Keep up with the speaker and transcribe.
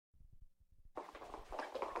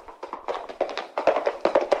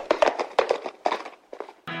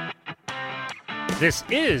This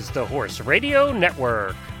is the Horse Radio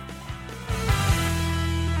Network.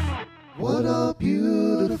 What a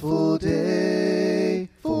beautiful day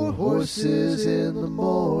for horses in the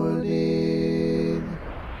morning.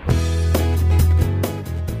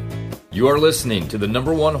 You are listening to the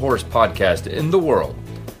 #1 horse podcast in the world.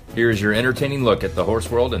 Here's your entertaining look at the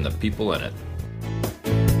horse world and the people in it.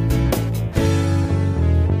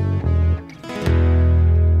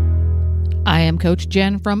 I am Coach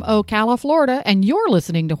Jen from Ocala, Florida, and you're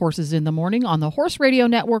listening to Horses in the Morning on the Horse Radio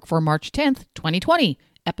Network for March 10th, 2020,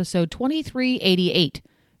 episode 2388.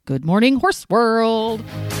 Good morning, Horse World!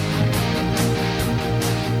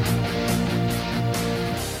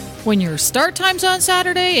 When your start time's on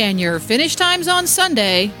Saturday and your finish time's on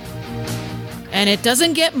Sunday, and it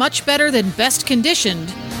doesn't get much better than best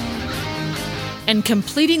conditioned, and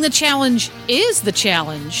completing the challenge is the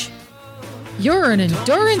challenge, you're an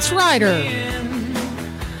endurance rider.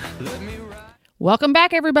 Welcome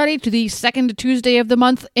back, everybody, to the second Tuesday of the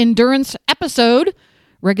month endurance episode.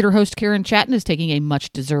 Regular host Karen Chatton is taking a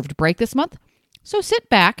much-deserved break this month, so sit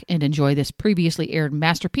back and enjoy this previously aired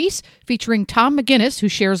masterpiece featuring Tom MacGuiness, who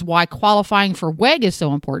shares why qualifying for WEG is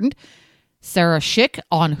so important, Sarah Schick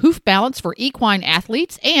on hoof balance for equine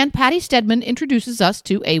athletes, and Patty Stedman introduces us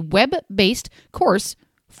to a web-based course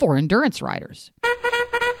for endurance riders.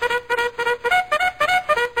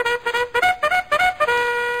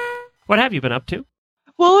 What have you been up to?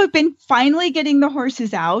 Well, we've been finally getting the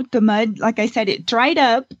horses out. The mud, like I said, it dried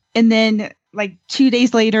up, and then like 2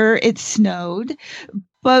 days later, it snowed.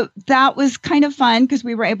 But that was kind of fun because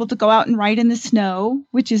we were able to go out and ride in the snow,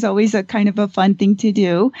 which is always a kind of a fun thing to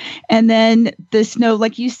do. And then the snow,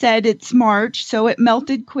 like you said, it's March, so it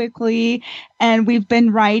melted quickly. And we've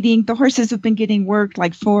been riding. The horses have been getting worked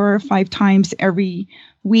like 4 or 5 times every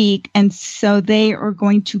week. And so they are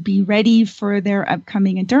going to be ready for their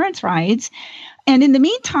upcoming endurance rides. And in the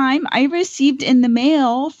meantime, I received in the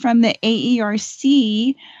mail from the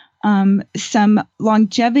AERC some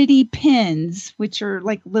longevity pins, which are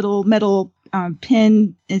like little metal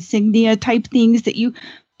pin insignia type things that you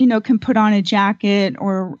can put on a jacket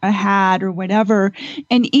or a hat or whatever.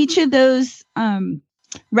 And each of those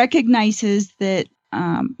recognizes that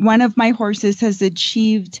one of my horses has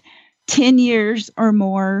achieved 10 years or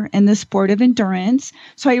more in the sport of endurance.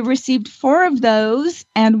 So I received 4 of those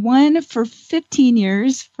and one for 15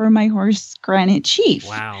 years for my horse, Granite Chief.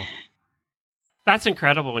 Wow. That's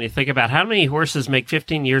incredible when you think about how many horses make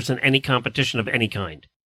 15 years in any competition of any kind.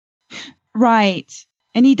 Right.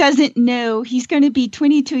 And he doesn't know he's going to be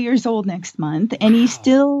 22 years old next month, and he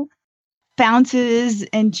still bounces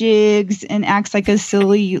and jigs and acts like a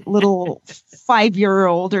silly little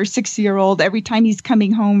 5-year-old or 6-year-old every time he's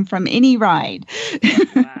coming home from any ride.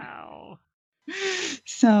 Wow.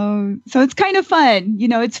 So it's kind of fun.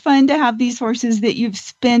 It's fun to have these horses that you've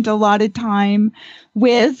spent a lot of time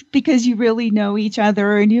with because you really know each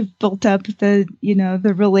other and you've built up the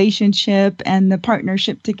relationship and the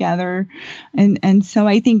partnership together. And so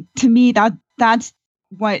I think to me that's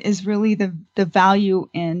what is really the value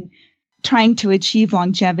in trying to achieve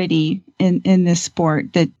longevity in this sport.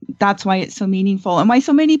 That's why it's so meaningful and why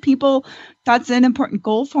so many people, that's an important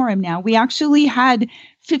goal for them now. We actually had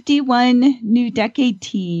 51 new decade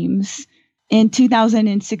teams in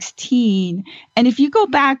 2016. And if you go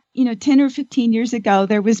back, 10 or 15 years ago,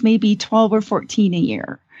 there was maybe 12 or 14 a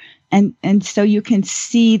year. And so you can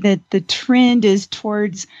see that the trend is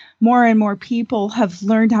towards more and more people have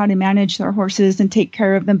learned how to manage their horses and take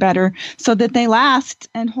care of them better so that they last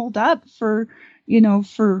and hold up for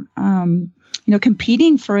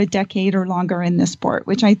competing for a decade or longer in this sport,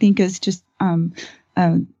 which I think is just really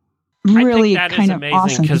I think that kind is of amazing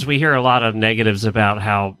awesome. Because we hear a lot of negatives about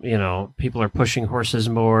how, people are pushing horses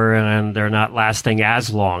more and they're not lasting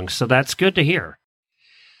as long. So that's good to hear.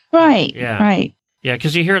 Right. Yeah. Right. Yeah,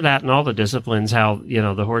 because you hear that in all the disciplines, how,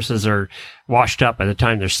 the horses are washed up by the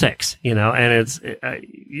time they're 6, and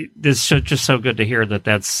it's just so good to hear that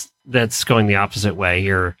that's going the opposite way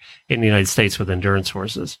here in the United States with endurance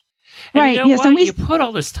horses. And right. Yes. And you put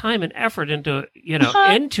all this time and effort into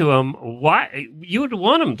them. Why you would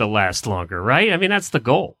want them to last longer, right? I mean, that's the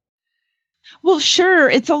goal. Well, sure.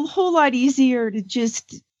 It's a whole lot easier to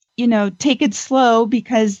just, take it slow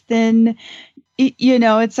because then,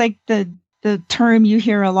 it's like the term you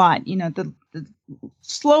hear a lot, the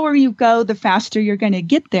slower you go, the faster you're going to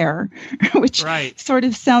get there, which sort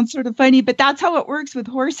of sounds sort of funny, but that's how it works with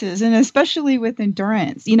horses and especially with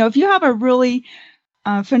endurance. If you have a really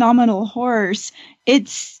phenomenal horse,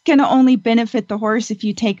 it's going to only benefit the horse if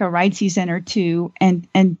you take a ride season or two and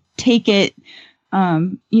take it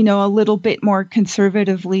a little bit more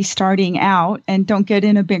conservatively starting out, and don't get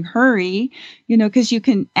in a big hurry, because you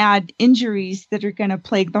can add injuries that are going to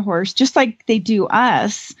plague the horse, just like they do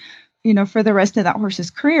us, for the rest of that horse's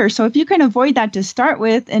career. So if you can avoid that to start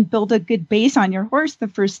with and build a good base on your horse the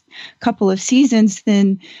first couple of seasons,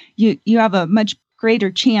 then you have a much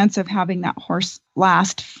greater chance of having that horse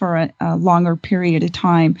last for a longer period of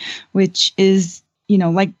time, which is,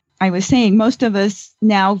 like I was saying, most of us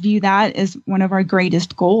now view that as one of our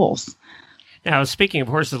greatest goals. Now, speaking of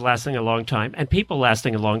horses lasting a long time and people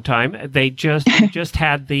lasting a long time, they just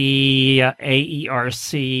had the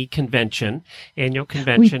AERC annual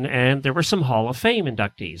convention, and there were some Hall of Fame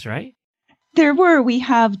inductees, right? There were. We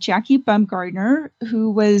have Jackie Bumgardner,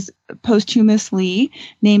 who was posthumously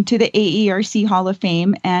named to the AERC Hall of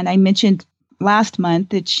Fame, and I mentioned last month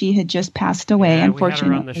that she had just passed away, unfortunately.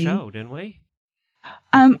 We had her on the show, didn't we?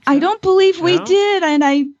 I don't believe we did, and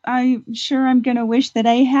I'm sure I'm going to wish that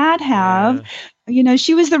I have. Yeah.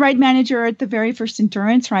 She was the ride manager at the very first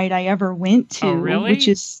endurance ride I ever went to. Oh, really? Which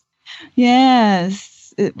is,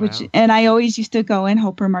 yes. Wow. And I always used to go and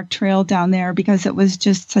help her mark trail down there because it was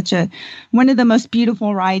just one of the most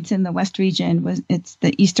beautiful rides in the West region. It's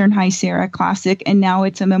the Eastern High Sierra Classic, and now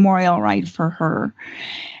it's a memorial ride for her.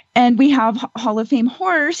 And we have Hall of Fame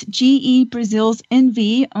horse, GE Brazil's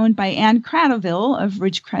Envy, owned by Ann Cradaville of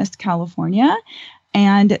Ridgecrest, California.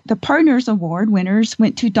 And the Partners Award winners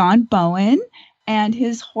went to Don Bowen and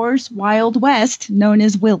his horse, Wild West, known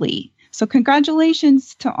as Willie. So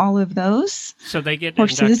congratulations to all of those. So they get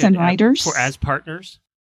horses and riders as partners?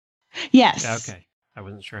 Yes. Okay. I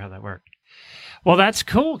wasn't sure how that worked. Well, that's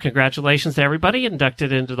cool. Congratulations to everybody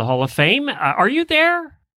inducted into the Hall of Fame. Are you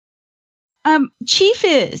there? Chief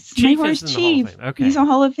is. My horse, Chief. Okay. He's a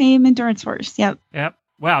Hall of Fame endurance horse. Yep.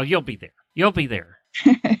 Well, you'll be there.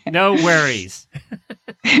 No worries.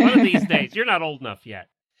 One of these days. You're not old enough yet.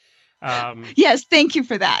 Yes, thank you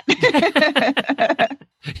for that.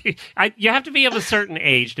 You have to be of a certain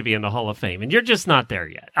age to be in the Hall of Fame, and you're just not there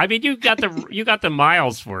yet. I mean, you got the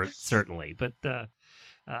miles for it, certainly, but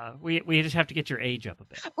we just have to get your age up a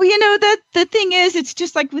bit. Well, the thing is, it's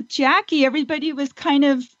just like with Jackie. Everybody was kind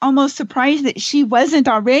of almost surprised that she wasn't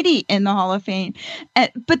already in the Hall of Fame.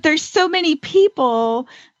 But there's so many people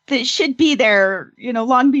that should be there,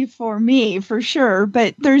 long before me, for sure.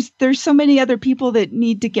 But there's so many other people that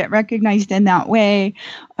need to get recognized in that way.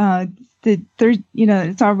 That there's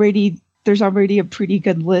already a pretty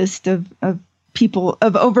good list of people,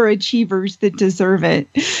 of overachievers that deserve it.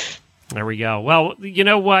 There we go. Well, you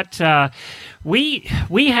know what? We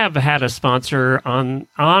have had a sponsor on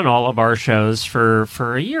all of our shows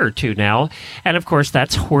for a year or two now, and of course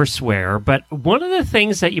that's Horseware. But one of the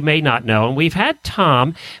things that you may not know, and we've had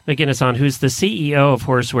Tom MacGuiness on, who's the CEO of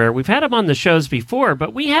Horseware. We've had him on the shows before,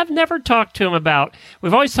 but we have never talked to him about.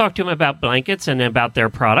 We've always talked to him about blankets and about their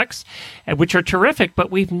products, which are terrific.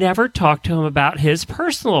 But we've never talked to him about his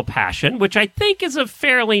personal passion, which I think is a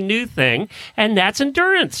fairly new thing, and that's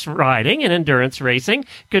endurance riding and endurance racing.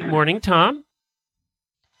 Good morning, Tom.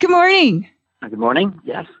 Good morning. Good morning.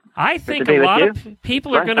 Yes. I think a lot of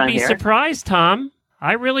people are going to be surprised, Tom.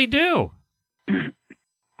 I really do. Well,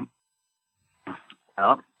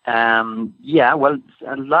 well,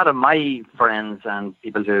 a lot of my friends and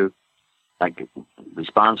people who, we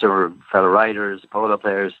sponsor fellow riders, polo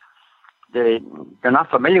players, they're not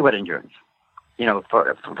familiar with endurance,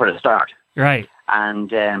 for the start. Right. And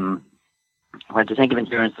when to think of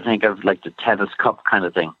endurance, to think of like the Tennis Cup kind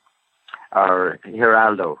of thing. Or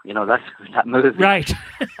Geraldo, that movie. Right.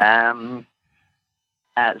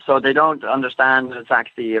 So they don't understand that it's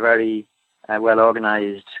actually a very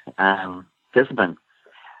well-organized discipline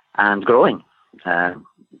and growing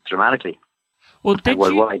dramatically. Well,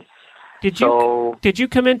 worldwide. Did you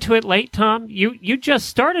come into it late, Tom? You just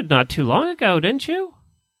started not too long ago, didn't you?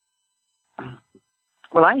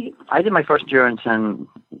 Well, I did my first endurance in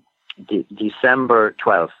December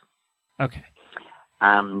 12th. Okay.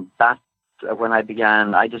 That. When I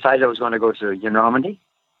began, I decided I was going to go to Normandy.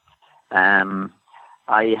 I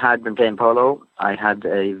had been playing polo. I had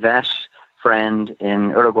a vet friend in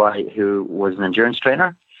Uruguay who was an endurance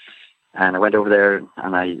trainer. And I went over there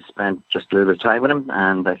and I spent just a little bit of time with him.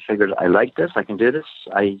 And I figured I like this. I can do this.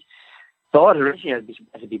 I thought originally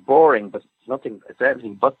it'd be boring, but it's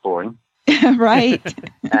everything but boring. Right.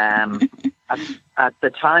 At the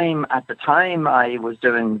time, I was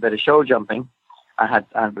doing a bit of show jumping. I had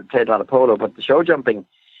played a lot of polo, but the show jumping,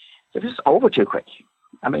 it was over too quick.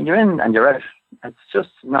 I mean, you're in and you're out. It's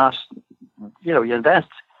just not, you invest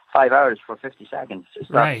 5 hours for 50 seconds.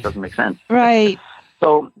 That doesn't make sense. Right.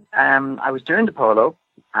 So I was doing the polo,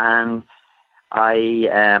 and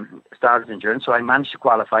I started endurance, so I managed to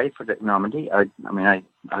qualify for the Normandy. I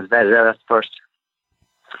was there at the first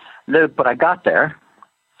loop, but I got there,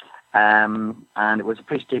 and it was a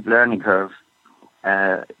pretty steep learning curve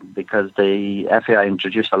because the FAI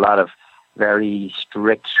introduced a lot of very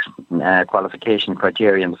strict qualification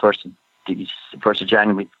criteria in the first of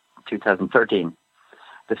January 2013.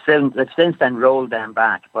 They've since then rolled them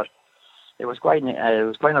back, but it was quite an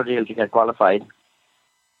ordeal to get qualified.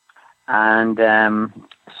 And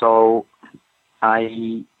so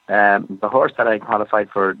the horse that I qualified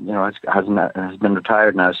for, has been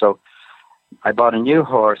retired now. So I bought a new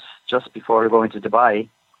horse just before going to Dubai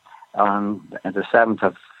on the 7th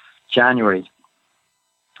of January.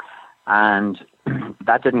 And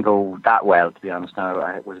that didn't go that well, to be honest. Now,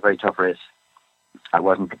 it was a very tough race. I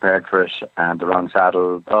wasn't prepared for it, the wrong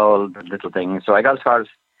saddle, all the little things. So I got as far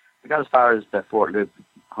as the Fort Loop,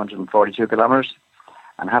 142 kilometers.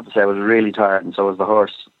 And I have to say I was really tired, and so was the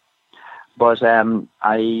horse. But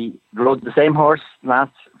I rode the same horse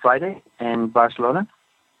last Friday in Barcelona,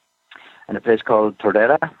 in a place called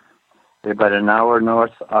Tordera, about an hour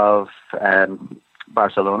north of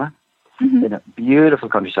Barcelona, in a beautiful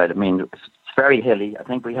countryside. I mean, it's very hilly. I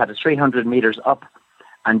think we had 300 meters up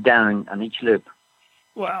and down on each loop.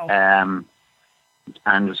 Wow.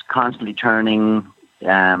 And it was constantly turning.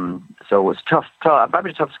 So it was tough,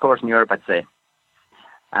 probably the toughest course in Europe, I'd say.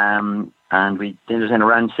 And we did it in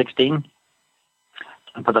around 16.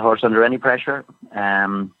 Didn't put the horse under any pressure.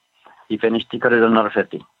 He could have done another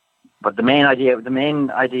 50. But the main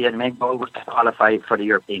goal was to qualify for the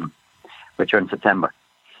European, which are in September.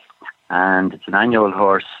 And it's an annual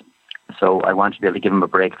horse, so I wanted to be able to give him a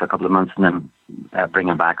break for a couple of months and then bring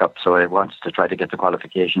him back up. So I wanted to try to get the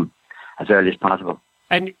qualification as early as possible.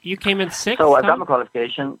 And you came in sixth? So I got my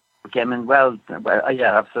qualification. Came in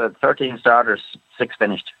after 13 starters, 6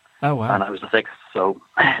 finished. Oh, wow. And I was the 6th. So,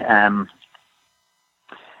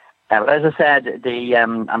 but as I said,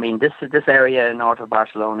 this area north of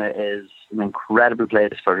Barcelona is an incredible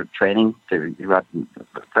place for training. You've got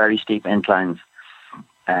very steep inclines.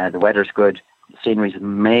 The weather's good. The scenery's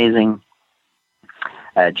amazing.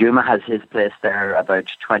 Juma has his place there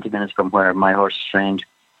about 20 minutes from where my horse is trained.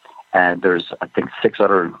 There's, I think, 6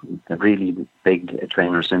 other really big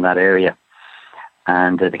trainers in that area.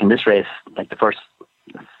 And in this race, like the first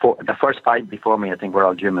 5 before me, I think, were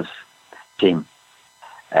all Juma's team.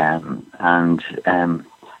 And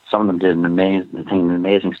some of them did an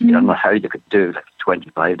amazing speed. I don't know how they could do like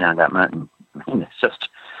 25 down that mountain. I mean, it's just...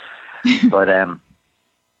 But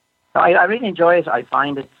I really enjoy it. I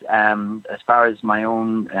find it, as far as my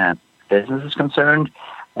own business is concerned,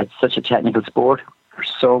 it's such a technical sport.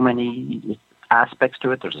 There's so many aspects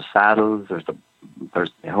to it. There's the saddles, there's the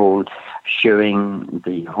whole shoeing,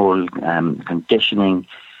 the whole conditioning,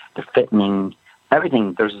 the fitting,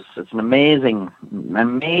 everything. It's an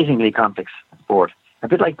amazingly complex sport. A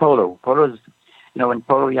bit like polo. Polo is, in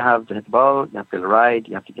polo you have to hit the ball, you have to ride,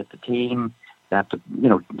 you have to get the team, you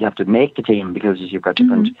have to make the team because you've got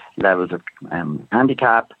different levels of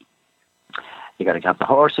handicap. You got to have the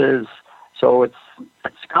horses. So it's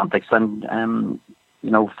complex, and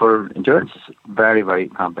for endurance, it's very, very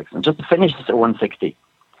complex. And just to finish this at 160,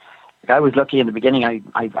 I was lucky in the beginning. I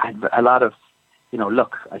had a lot of,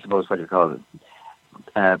 luck, I suppose, what you call it,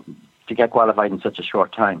 to get qualified in such a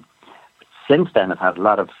short time. But since then, I've had a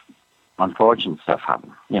lot of unfortunate stuff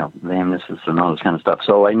happen, lamenesses and all this kind of stuff.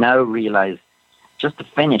 So I now realize just to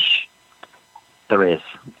finish the race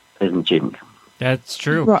is an achievement. That's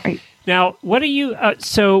true. Right. Now, what are you?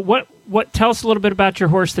 What? Tell us a little bit about your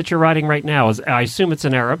horse that you're riding right now. I assume it's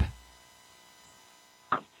an Arab.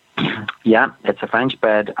 Yeah, it's a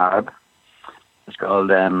French-bred Arab. It's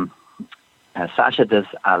called Sacha des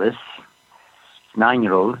Alice.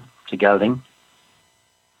 9-year-old, to gelding.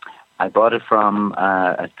 I bought it from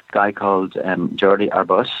a guy called Jordi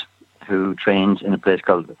Arbus, who trains in a place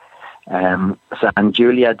called San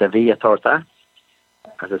Julia de Villatorta,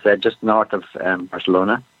 as I said, just north of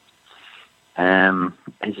Barcelona.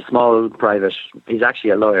 He's a small private. He's actually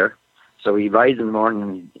a lawyer, so he rides in the morning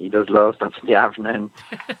and he does law stuff in the afternoon.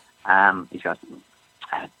 He's got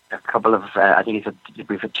a couple of, I think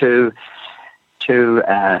we've got two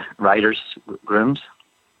riders, grooms,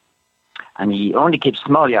 and he only keeps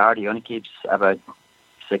small yard. He only keeps about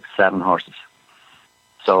 6-7 horses.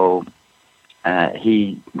 So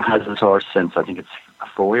he has his horse since I think it's a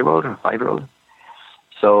 4-year-old or a 5-year-old.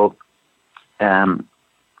 So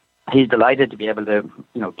he's delighted to be able to,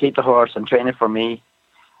 keep the horse and train it for me.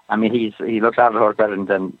 I mean, he looks after the horse better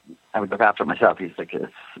than I would look after myself. He's like,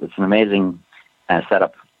 it's an amazing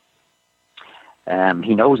setup.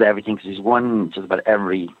 He knows everything because he's won just about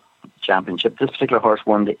every championship. This particular horse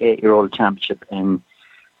won the 8-year-old championship in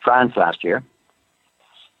France last year.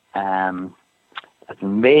 It's an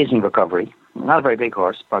amazing recovery. Not a very big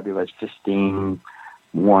horse, probably about 15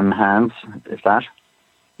 1 hands, if that.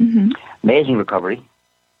 Mm-hmm. Amazing recovery.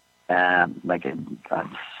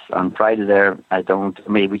 On Friday there,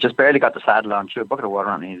 we just barely got the saddle on, threw a bucket of water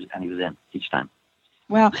on, and he was in each time.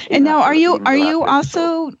 Wow. And now, are you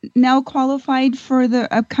also now qualified for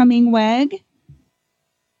the upcoming WAG?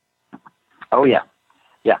 Oh yeah,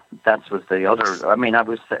 that was the other. I mean,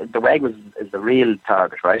 the WAG is the real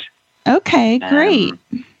target, right? Okay, great.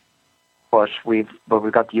 But we've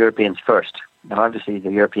got the Europeans first. Now, obviously,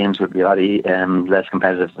 the Europeans would be a lot less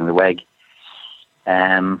competitive than the WAG.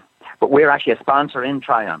 But we're actually a sponsor in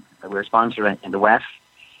Tryon. We're a sponsor in the WEF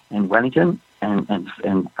in Wellington and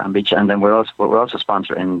Palm Beach, and then we're also a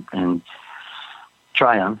sponsor in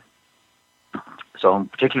Tryon. So I'm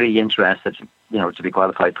particularly interested, to be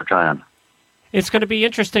qualified for Tryon. It's going to be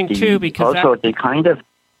interesting too because also the kind of.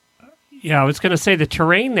 Yeah, I was going to say the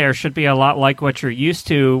terrain there should be a lot like what you're used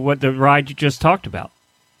to, what the ride you just talked about.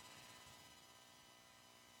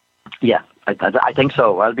 Yeah, I think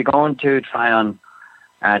so. I'll be going to Tryon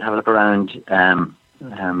and have a look around. I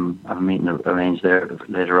have a meeting arranged there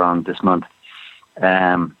later on this month.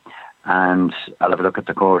 And I'll have a look at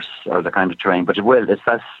the course or the kind of terrain. But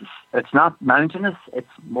it's not mountainous. It's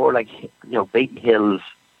more like, big hills,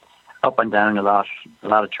 up and down a lot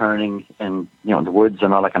of turning in, in the woods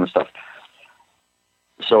and all that kind of stuff.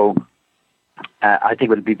 So I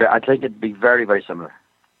think it'd be very, very similar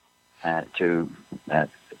to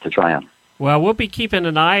Tryon. Well, we'll be keeping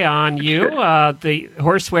an eye on you. The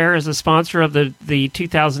Horseware is a sponsor of the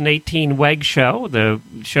 2018 WEG show, the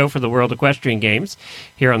show for the World Equestrian Games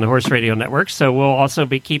here on the Horse Radio Network. So we'll also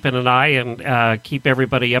be keeping an eye and keep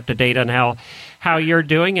everybody up to date on how you're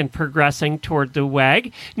doing and progressing toward the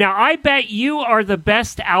WEG. Now, I bet you are the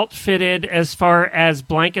best outfitted as far as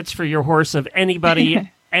blankets for your horse of anybody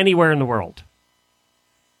anywhere in the world.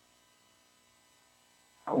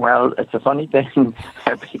 Well, it's a funny thing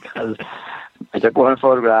because I took one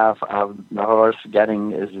photograph of the horse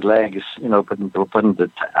getting his legs, putting the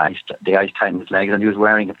ice tight in his legs, and he was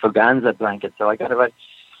wearing a Fuganza blanket. So I got about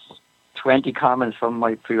 20 comments from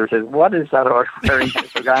my viewers saying, "What is that horse wearing a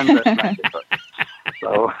Fuganza blanket?"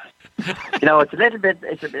 So, it's a little bit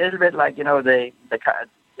like the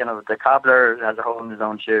cobbler has a hole in his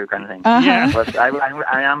own shoe kind of thing. Uh-huh. Yeah. But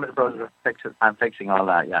I am in the process of fixing all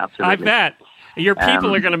that. Yeah, absolutely. I bet. Your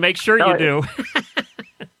people are going to make sure you do.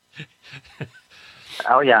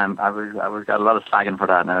 Oh yeah, I've got a lot of slagging for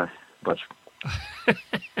that now, but.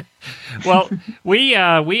 Well, we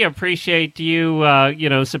appreciate you,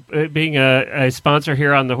 being a sponsor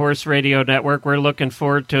here on the Horse Radio Network. We're looking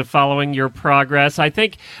forward to following your progress. I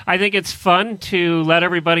think it's fun to let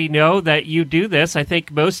everybody know that you do this. I think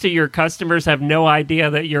most of your customers have no idea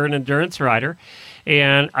that you're an endurance rider.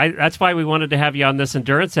 And that's why we wanted to have you on this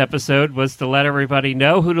endurance episode, was to let everybody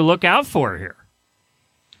know who to look out for here.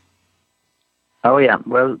 Oh, yeah.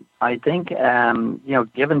 Well, I think,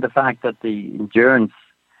 given the fact that the endurance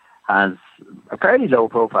has a fairly low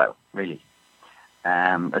profile, really,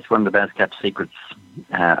 it's one of the best kept secrets,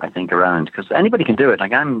 I think, around. Because anybody can do it.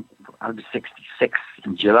 Like, I'll be 66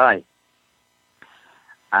 in July.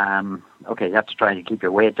 Okay, you have to try to keep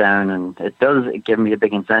your weight down, and it does give me a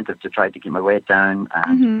big incentive to try to keep my weight down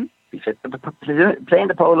and be fit. But playing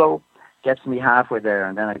the polo gets me halfway there,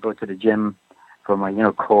 and then I go to the gym for my,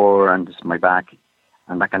 core and just my back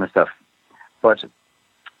and that kind of stuff. But,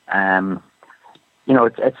 I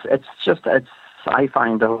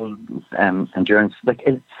find the whole endurance,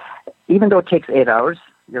 even though it takes 8 hours,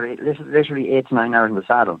 you're literally 8 to 9 hours in the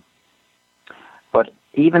saddle. But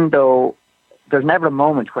even though there's never a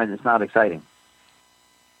moment when it's not exciting,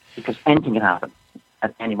 because anything can happen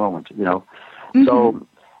at any moment, Mm-hmm. So,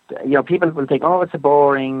 people will think, "Oh, it's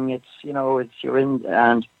boring. It's you're in,"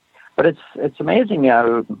 but it's amazing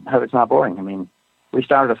how it's not boring. I mean, we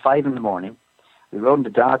started at 5 a.m. We rode in the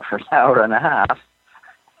dark for an hour and a half.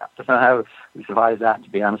 I don't know how we survived that, to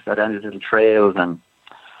be honest. I down these little trails, and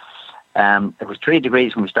it was 3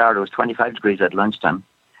 degrees when we started. It was 25 degrees at lunchtime.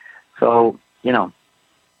 So,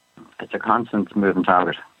 it's a constant moving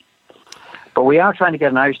target. But we are trying to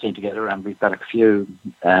get an Irish team together, and we've got a few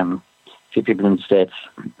people in the States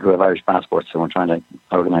who have Irish passports, so we're trying to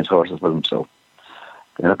organise horses with them. So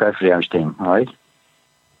look out for the Irish team, all right?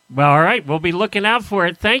 Well, all right. We'll be looking out for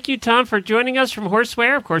it. Thank you, Tom, for joining us from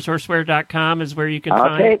Horseware. Of course, horseware.com is where you can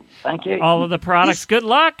find thank you. all of the products. Yes. Good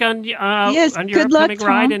luck on your upcoming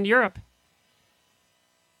ride in Europe.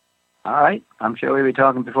 All right. I'm sure we'll be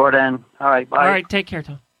talking before then. All right. Bye. All right. Take care,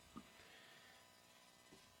 Tom.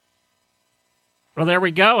 Well, there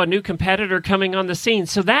we go. A new competitor coming on the scene.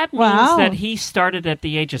 So that means that he started at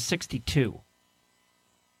the age of 62.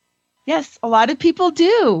 Yes, a lot of people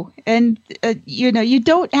do. And, you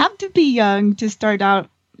don't have to be young to start out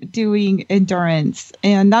doing endurance.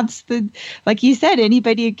 And that's like you said,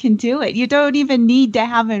 anybody can do it. You don't even need to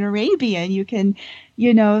have an Arabian. You can,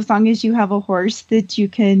 as long as you have a horse that you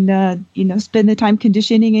can, spend the time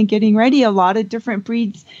conditioning and getting ready, a lot of different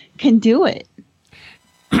breeds can do it.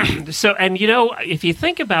 So, and if you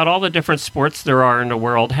think about all the different sports there are in the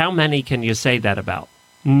world, how many can you say that about?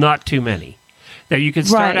 Not too many. That you could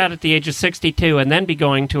start out at the age of 62 and then be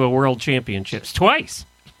going to a world championships twice.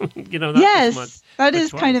 Yes, that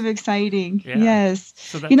is kind of exciting. Yeah. Yes.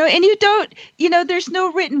 So and you don't, there's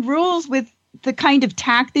no written rules with the kind of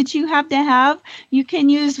tack that you have to have. You can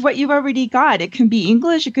use what you've already got. It can be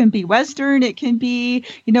English, it can be Western, it can be,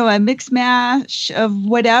 a mix mash of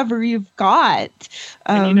whatever you've got.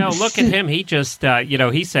 And, look at him. He just,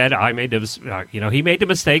 he said, I made those, he made the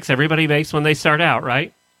mistakes everybody makes when they start out,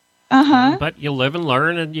 right? But you live and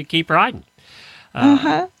learn and you keep riding.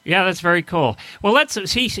 Yeah, that's very cool. Well,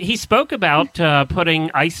 he spoke about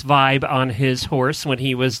putting Ice Vibe on his horse when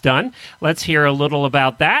he was done. Let's hear a little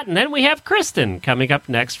about that. And then we have Kristen coming up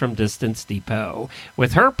next from Distance Depot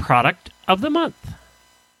with her product of the month.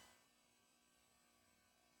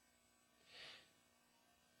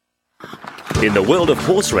 In the world of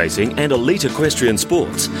horse racing and elite equestrian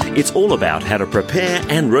sports, it's all about how to prepare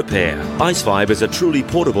and repair. Ice Vibe is a truly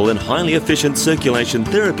portable and highly efficient circulation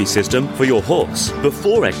therapy system for your horse.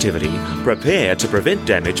 Before activity, prepare to prevent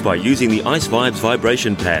damage by using the Ice Vibe's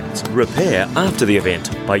vibration pads. Repair after the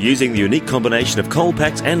event by using the unique combination of cold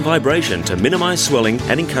packs and vibration to minimize swelling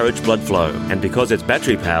and encourage blood flow. And because it's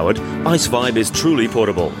battery powered, Ice Vibe is truly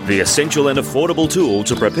portable. The essential and affordable tool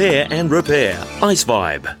to prepare and repair. Ice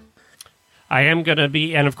Vibe. I am going to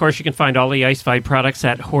be, and of course you can find all the Ice Vibe products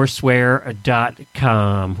at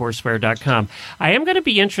horseware.com, horseware.com. I am going to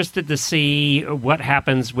be interested to see what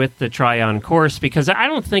happens with the Tryon course because I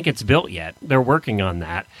don't think it's built yet. They're working on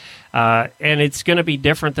that. And it's going to be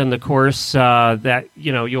different than the course that,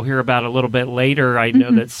 you'll hear about a little bit later. I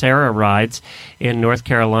know that Sarah rides in North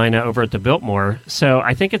Carolina over at the Biltmore. So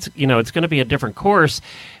I think it's going to be a different course.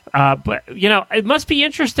 But, it must be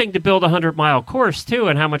interesting to build a 100-mile course, too,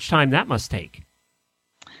 and how much time that must take.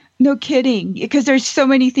 No kidding, because there's so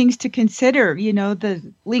many things to consider, the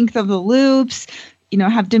length of the loops,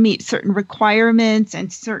 have to meet certain requirements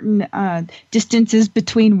and certain distances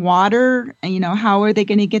between water. And, how are they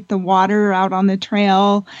going to get the water out on the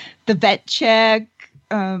trail, the vet check,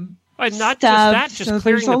 but not stuff. Just that, just so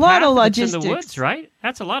clearing there's the a lot path of that's logistics. in the woods, right?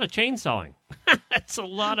 That's a lot of chainsawing. That's a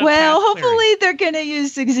lot of hopefully they're going to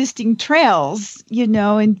use existing trails,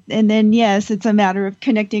 and then, yes, it's a matter of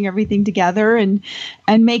connecting everything together and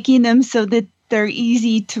making them so that they're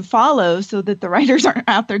easy to follow so that the riders aren't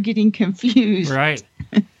out there getting confused. Right.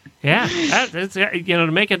 Yeah. That's,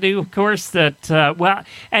 to make a new course that,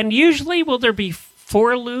 and usually will there be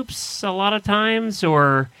 4 loops a lot of times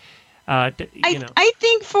or... I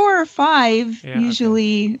think 4 or 5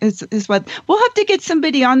 usually is what we'll have to get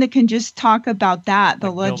somebody on that can just talk about that,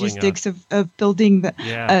 the logistics of building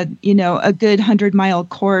a good 100-mile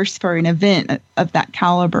course for an event of that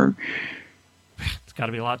caliber. It's got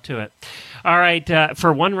to be a lot to it. All right,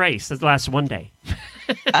 for one race, it lasts one day.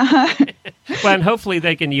 Well, and hopefully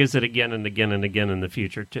they can use it again and again and again in the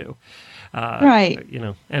future too. Right.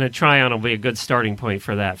 And a Tryon will be a good starting point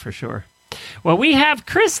for that for sure. Well, we have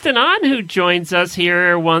Kristen on who joins us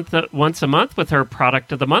here once a month with her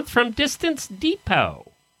product of the month from Distance Depot.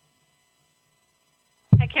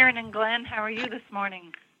 Hi, Karen and Glenn. How are you this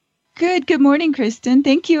morning? Good. Good morning, Kristen.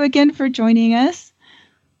 Thank you again for joining us.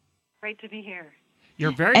 Great to be here.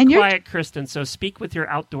 You're very quiet, Kristen, so speak with your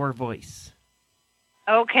outdoor voice.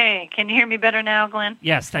 Okay. Can you hear me better now, Glenn?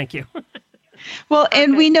 Yes, thank you. Well,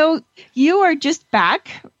 and we know you are just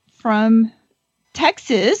back from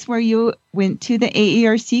Texas, where you went to the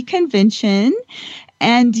AERC convention,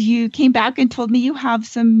 and you came back and told me you have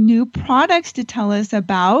some new products to tell us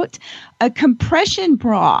about, a compression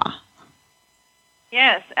bra.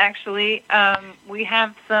 Yes, actually, we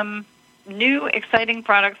have some new exciting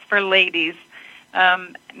products for ladies.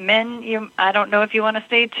 Men, I don't know if you want to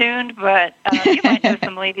stay tuned, but you might know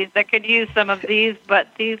some ladies that could use some of these, but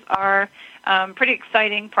these are pretty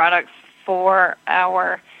exciting products for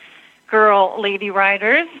our girl lady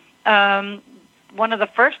riders. One of the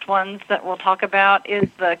first ones that we'll talk about is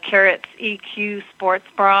the Carrots EQ Sports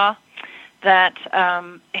Bra. That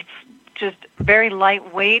it's just very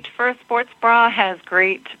lightweight for a sports bra, has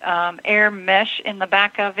great air mesh in the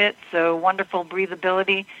back of it, so wonderful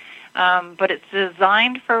breathability. But it's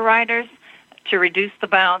designed for riders to reduce the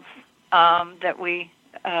bounce that we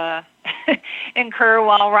incur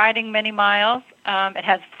while riding many miles. It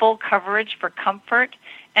has full coverage for comfort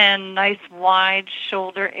and nice wide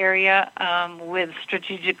shoulder area with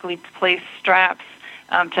strategically placed straps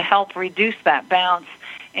to help reduce that bounce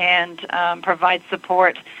and provide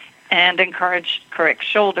support and encourage correct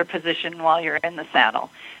shoulder position while you're in the saddle.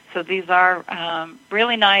 So these are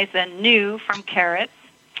really nice and new from Carrots.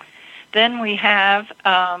 Then we have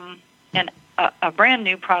a brand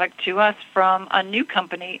new product to us from a new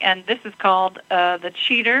company, and this is called the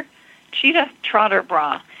Cheetah Trotter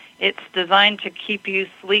Bra. It's designed to keep you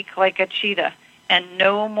sleek like a cheetah and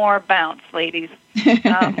no more bounce, ladies. These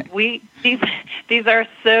are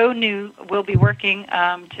so new. We'll be working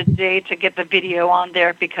today to get the video on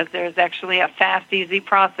there because there's actually a fast, easy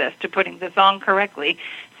process to putting this on correctly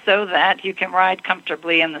so that you can ride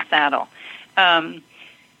comfortably in the saddle.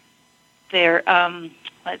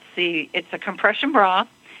 Let's see, it's a compression bra,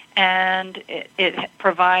 and it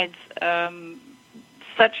provides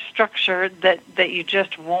such structure that you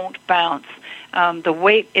just won't bounce. The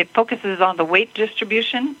weight, it focuses on the weight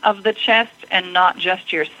distribution of the chest and not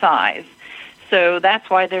just your size. So that's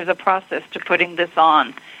why there's a process to putting this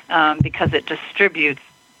on, because it distributes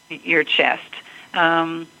your chest.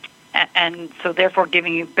 And so therefore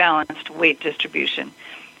giving you balanced weight distribution.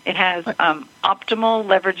 It has optimal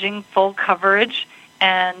leveraging full coverage,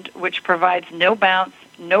 and which provides no bounce,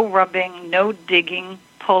 no rubbing, no digging,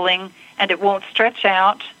 pulling, and it won't stretch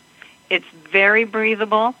out. It's very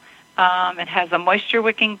breathable. It has a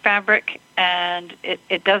moisture-wicking fabric, and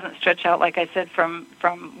it doesn't stretch out, like I said, from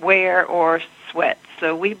wear or sweat.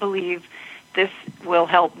 So we believe this will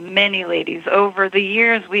help many ladies. Over the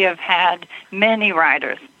years, we have had many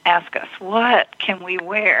riders ask us, what can we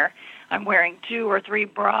wear? I'm wearing 2 or 3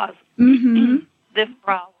 bras. Mm-hmm. This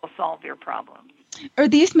bra will solve your problems. Are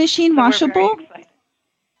these machine washable?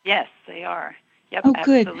 Yes, they are. Yep, oh,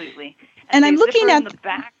 good. Absolutely. And I'm looking at the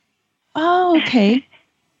back. Oh, okay.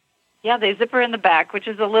 Yeah, they zipper in the back, which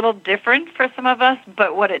is a little different for some of us,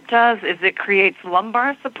 but what it does is it creates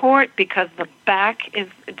lumbar support because the back is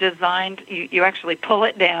designed, you actually pull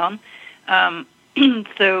it down,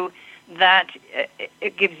 so that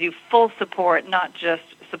it gives you full support, not just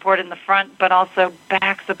support in the front, but also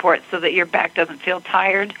back support so that your back doesn't feel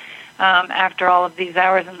tired after all of these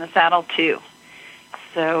hours in the saddle too.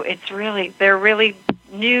 So they're really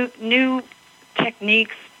new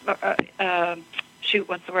techniques.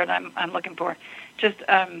 What's the word I'm looking for? Just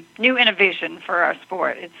new innovation for our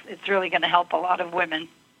sport. It's really going to help a lot of women.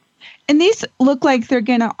 And these look like they're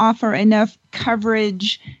going to offer enough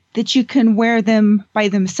coverage that you can wear them by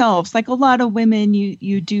themselves. Like a lot of women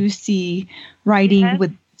you do see riding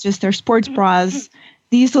with just their sports bras.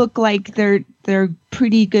 These look like they're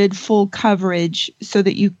pretty good full coverage so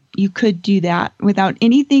that you could do that without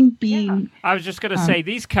anything being... Yeah. I was just going to say,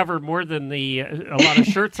 these cover more than a lot of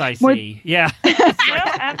shirts I see. Yeah.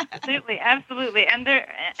 Absolutely.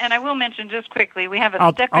 And I will mention just quickly, we have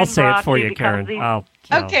a step-in bra. I'll say it for you, Karen. I'll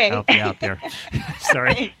help you out there.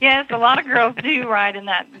 Sorry. Yes, a lot of girls do ride in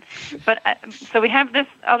that. But so we have this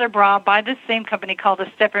other bra by this same company called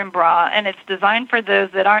a step-in bra, and it's designed for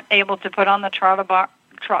those that aren't able to put on the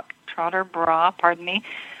trotter bra,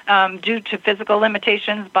 due to physical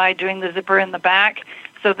limitations by doing the zipper in the back.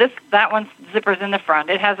 So that one zippers in the front.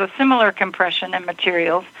 It has a similar compression and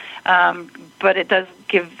materials, but it does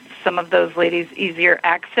give some of those ladies easier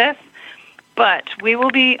access. But we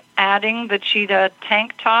will be adding the Cheetah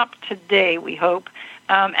tank top today, we hope.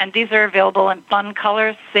 And these are available in fun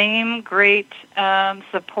colors, same great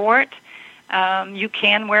support. You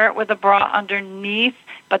can wear it with a bra underneath,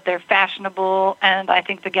 but they're fashionable, and I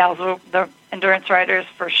think the endurance riders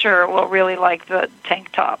for sure will really like the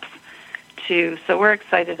tank tops too. So we're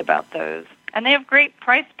excited about those. And they have great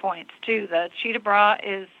price points too. The Cheetah bra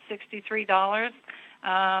is $63,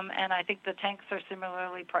 and I think the tanks are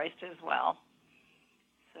similarly priced as well.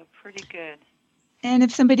 So pretty good. And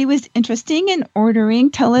if somebody was interested in ordering,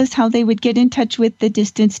 tell us how they would get in touch with the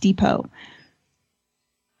Distance Depot.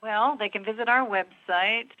 Well, they can visit our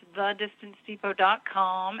website,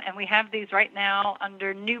 thedistancedepot.com, and we have these right now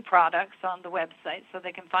under new products on the website, so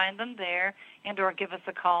they can find them there and or give us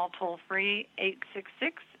a call toll-free,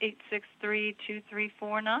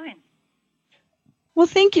 866-863-2349. Well,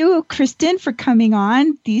 thank you, Kristen, for coming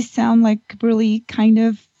on. These sound like really kind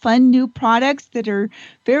of fun new products that are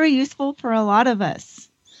very useful for a lot of us.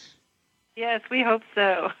 Yes, we hope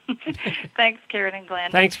so. Thanks, Karen and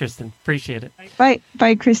Glenn. Thanks, Kristen. Appreciate it. Bye,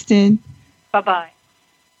 Kristen. Bye-bye.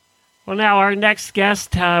 Well, now our next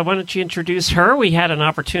guest, why don't you introduce her? We had an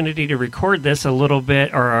opportunity to record this a little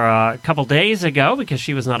bit or a couple days ago because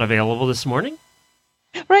she was not available this morning.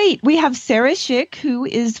 Right. We have Sarah Schick, who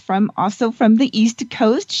is also from the East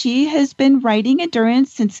Coast. She has been riding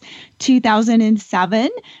endurance since 2007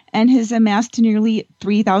 and has amassed nearly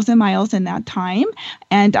 3,000 miles in that time.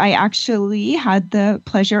 And I actually had the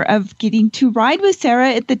pleasure of getting to ride with Sarah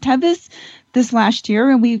at the Tevis this last year,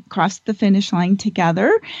 and we crossed the finish line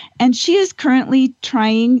together. And she is currently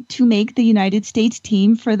trying to make the United States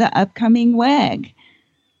team for the upcoming WEG.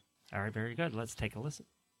 All right, very good. Let's take a listen.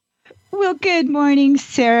 Well, good morning,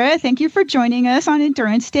 Sarah. Thank you for joining us on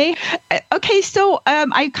Endurance Day. Okay, so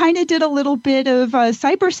I kind of did a little bit of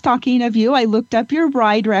cyber stalking of you. I looked up your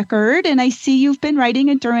ride record, and I see you've been riding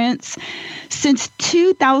endurance since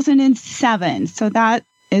 2007. So that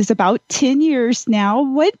is about 10 years now.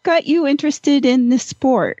 What got you interested in this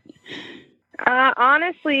sport?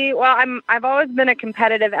 Honestly, well, I've always been a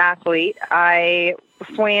competitive athlete. I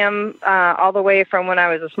swam all the way from when I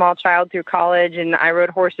was a small child through college, and I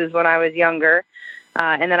rode horses when I was younger.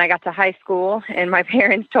 And then I got to high school, and my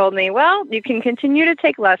parents told me, well, you can continue to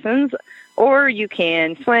take lessons, or you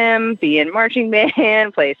can swim, be in marching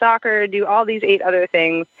band, play soccer, do all these 8 other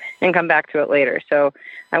things, and come back to it later. So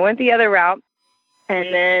I went the other route.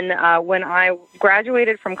 And then when I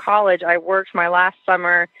graduated from college, I worked my last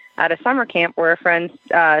summer at a summer camp where a friend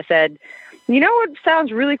said, you know what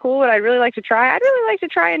sounds really cool, what I'd really like to try? I'd really like to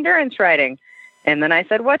try endurance riding. And then I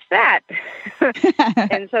said, what's that?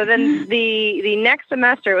 And so then the next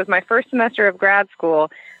semester, it was my first semester of grad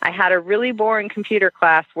school, I had a really boring computer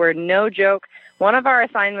class where, no joke, one of our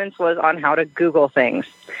assignments was on how to Google things.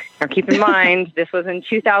 Now, keep in mind, this was in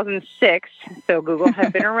 2006, so Google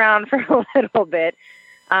had been around for a little bit.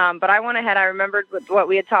 But I went ahead, I remembered what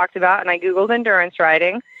we had talked about, and I Googled endurance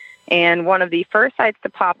riding. And one of the first sites to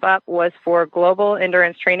pop up was for Global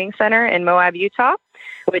Endurance Training Center in Moab, Utah,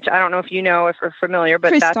 which I don't know if you know, if you're familiar, but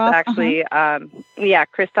Christoph, that's actually,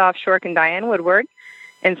 Christoph Schork and Diane Woodward.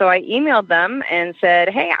 And so I emailed them and said,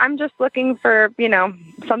 hey, I'm just looking for,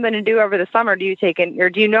 something to do over the summer. Do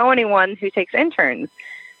you know anyone who takes interns?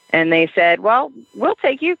 And they said, well, we'll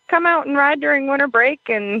take you. Come out and ride during winter break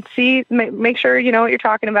and make sure you know what you're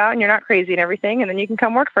talking about and you're not crazy and everything. And then you can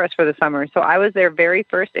come work for us for the summer. So I was their very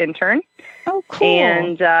first intern. Oh, cool.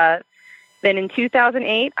 And then in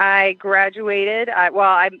 2008, I graduated.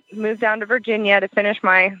 I moved down to Virginia to finish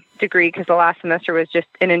my degree because the last semester was just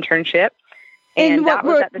an internship. And what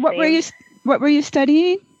were you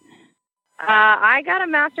studying? I got a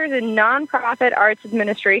master's in nonprofit arts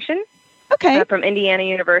administration. Okay. From Indiana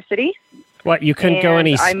University. What, you couldn't go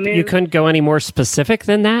you couldn't go any more specific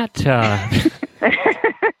than that?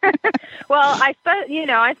 Well, I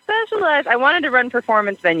specialized. I wanted to run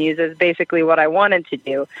performance venues is basically what I wanted to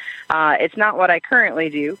do. It's not what I currently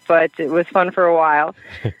do, but it was fun for a while.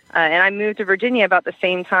 And I moved to Virginia about the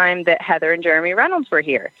same time that Heather and Jeremy Reynolds were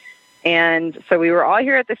here. And so we were all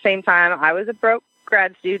here at the same time. I was a broke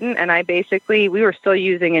grad student, and we were still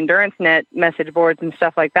using EnduranceNet message boards and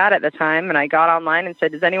stuff like that at the time. And I got online and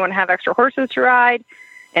said, does anyone have extra horses to ride?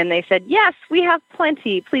 And they said, yes, we have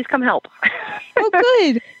plenty. Please come help. Oh,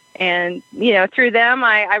 good. And, through them,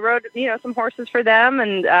 I rode, some horses for them.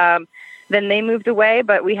 And then they moved away,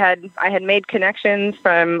 but I had made connections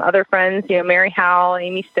from other friends, Mary Howell,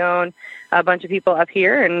 Amy Stone, a bunch of people up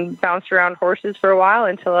here, and bounced around horses for a while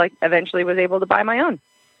until I eventually was able to buy my own.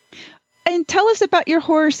 And tell us about your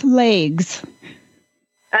horse, Legs.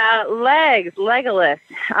 Legolas.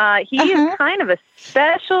 He is kind of a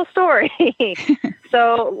special story.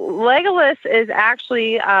 So Legolas is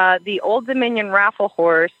actually the Old Dominion raffle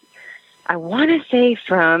horse, I want to say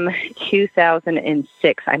from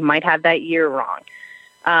 2006. I might have that year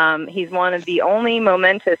wrong. He's one of the only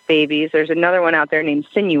momentous babies. There's another one out there named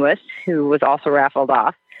Sinuous, who was also raffled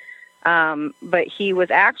off. But he was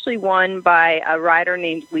actually won by a rider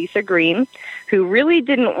named Lisa Green, who really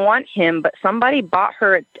didn't want him, but somebody bought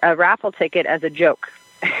her a raffle ticket as a joke.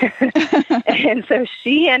 And so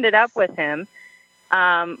she ended up with him,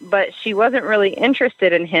 but she wasn't really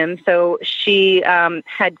interested in him. So she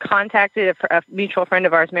had contacted a mutual friend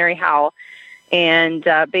of ours, Mary Howell, and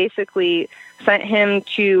basically sent him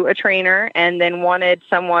to a trainer, and then wanted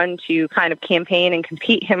someone to kind of campaign and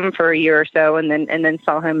compete him for a year or so, and then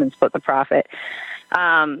sell him and split the profit.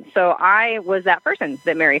 So I was that person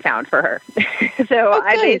that Mary found for her. So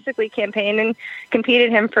I basically campaigned and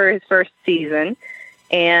competed him for his first season,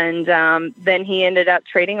 and then he ended up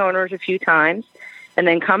trading owners a few times, and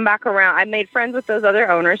then come back around. I made friends with those other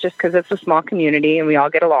owners just because it's a small community and we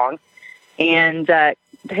all get along. And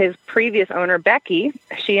his previous owner, Becky,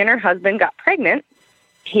 she and her husband got pregnant,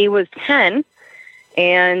 he was 10.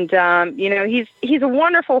 And, he's a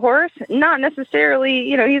wonderful horse, not necessarily,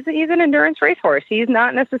 he's an endurance racehorse. He's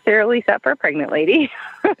not necessarily set for a pregnant lady.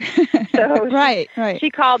 So right. She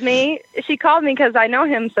called me because I know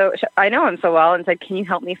him so well and said, can you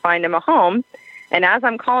help me find him a home? And as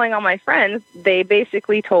I'm calling all my friends, they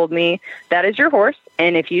basically told me, that is your horse.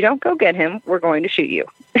 And if you don't go get him, we're going to shoot you.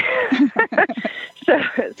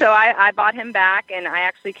 So I bought him back, and I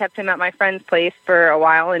actually kept him at my friend's place for a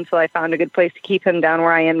while until I found a good place to keep him down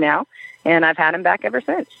where I am now. And I've had him back ever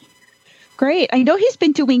since. Great. I know he's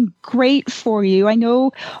been doing great for you. I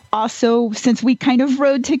know also, since we kind of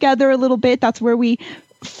rode together a little bit, that's where we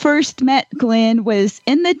first met Glenn, was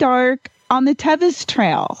in the dark on the Tevis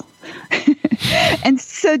Trail. And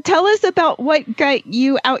so tell us about what got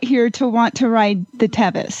you out here to want to ride the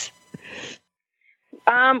Tevis.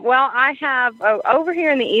 Well, I have over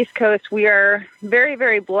here in the East Coast, we are very,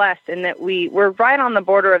 very blessed in that we're right on the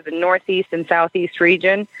border of the Northeast and Southeast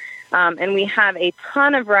region, and we have a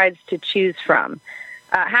ton of rides to choose from.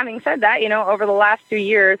 Having said that, over the last 2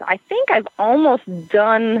 years, I think I've almost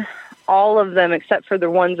done all of them except for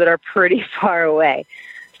the ones that are pretty far away.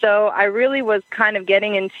 So I really was kind of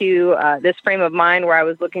getting into this frame of mind where I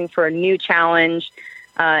was looking for a new challenge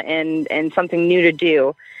and something new to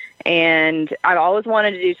do. And I've always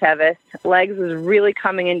wanted to do Tevis. Legs is really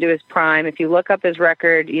coming into his prime. If you look up his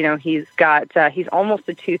record, he's got, he's almost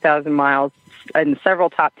to 2,000 miles and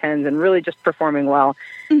several top tens and really just performing well.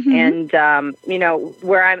 Mm-hmm. And,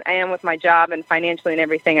 where I am with my job and financially and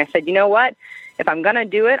everything, I said, you know what? If I'm going to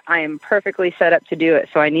do it, I am perfectly set up to do it.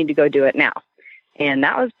 So I need to go do it now. And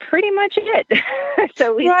that was pretty much it.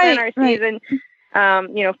 So we spent our season,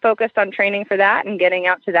 focused on training for that and getting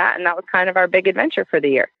out to that. And that was kind of our big adventure for the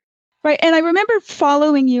year. Right. And I remember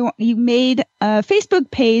following you. You made a Facebook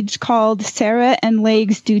page called Sarah and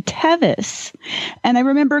Legs Do Tevis. And I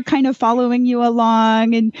remember kind of following you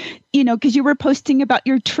along and, because you were posting about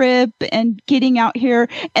your trip and getting out here.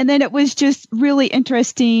 And then it was just really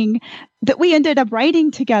interesting that we ended up riding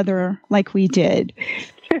together like we did.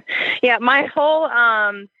 Yeah, my whole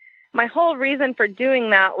reason for doing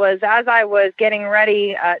that was as I was getting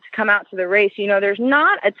ready to come out to the race, there's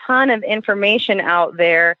not a ton of information out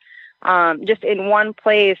there just in one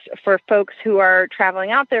place for folks who are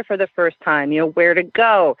traveling out there for the first time, where to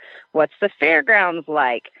go, what's the fairgrounds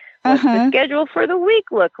like, what's the schedule for the week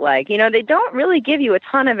look like. They don't really give you a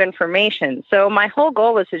ton of information. So my whole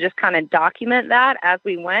goal was to just kind of document that as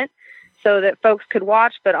we went so that folks could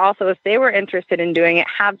watch, but also if they were interested in doing it,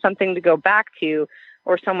 have something to go back to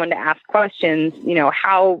or someone to ask questions,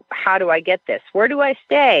 how do I get this? Where do I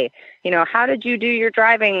stay? How did you do your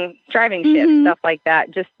driving shift? Stuff like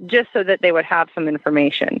that, just so that they would have some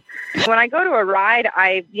information. When I go to a ride,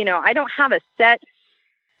 I don't have a set,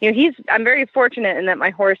 I'm very fortunate in that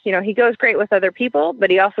my horse, he goes great with other people,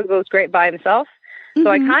 but he also goes great by himself. So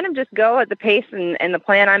I kind of just go at the pace and the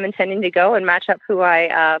plan I'm intending to go and match up who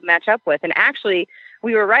I match up with. And actually,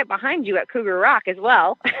 we were right behind you at Cougar Rock as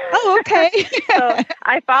well. Oh, okay. So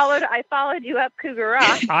I followed you up Cougar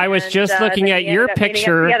Rock. I was just looking at your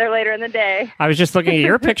picture. Together later in the day. I was just looking at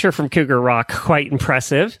your picture from Cougar Rock. Quite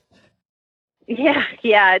impressive. Yeah,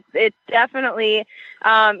 it's definitely.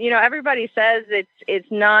 Everybody says it's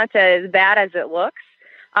not as bad as it looks.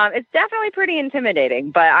 It's definitely pretty intimidating,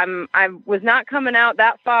 but I was not coming out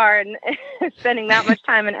that far and spending that much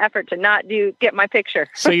time and effort to not get my picture.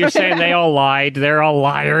 So you're saying they all lied? They're all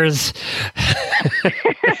liars?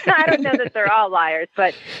 I don't know that they're all liars,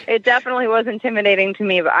 but it definitely was intimidating to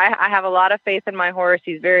me. But I have a lot of faith in my horse.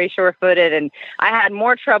 He's very sure-footed, and I had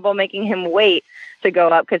more trouble making him wait to go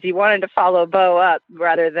up because he wanted to follow Bo up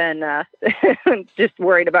rather than just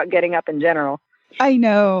worried about getting up in general. I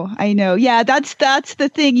know. Yeah, that's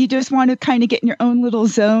the thing. You just want to kind of get in your own little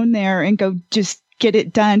zone there and go just get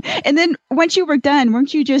it done. And then once you were done,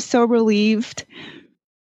 weren't you just so relieved?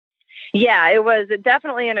 Yeah, it was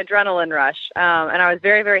definitely an adrenaline rush. And I was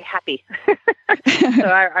very, very happy. So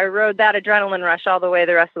I rode that adrenaline rush all the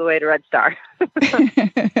rest of the way to Red Star.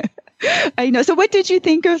 I know. So what did you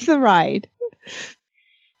think of the ride?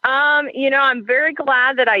 I'm very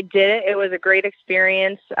glad that I did it. It was a great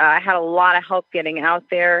experience. I had a lot of help getting out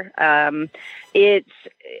there. I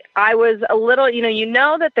was a little,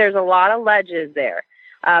 that there's a lot of ledges there.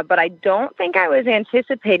 But I don't think I was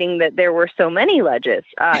anticipating that there were so many ledges.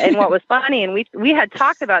 And what was funny, and we had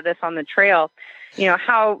talked about this on the trail,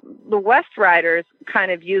 how the West Riders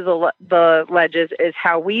kind of view the ledges is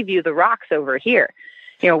how we view the rocks over here.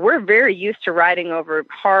 We're very used to riding over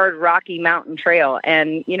hard, rocky mountain trail.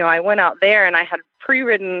 And, I went out there and I had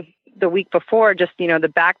pre-ridden the week before, just,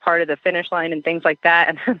 the back part of the finish line and things like that.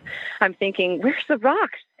 And I'm thinking, where's the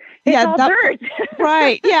rocks? It's all dirt.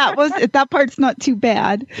 Right. Yeah. That part's not too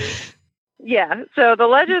bad. Yeah. So the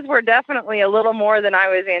ledges were definitely a little more than I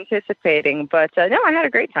was anticipating, but no, I had a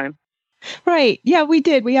great time. Right. Yeah, we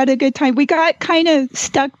did. We had a good time. We got kind of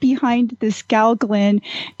stuck behind this gal, Glenn,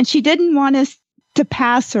 and she didn't want us to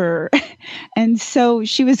pass her. And so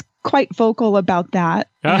she was quite vocal about that.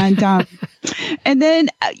 And then,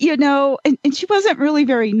 and she wasn't really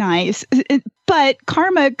very nice. But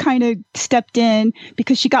Karma kind of stepped in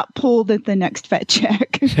because she got pulled at the next vet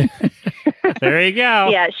check. There you go.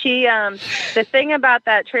 Yeah, she. The thing about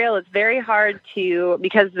that trail is very hard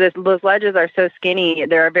because those ledges are so skinny.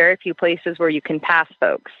 There are very few places where you can pass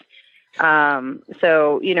folks.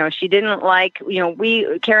 So she didn't like.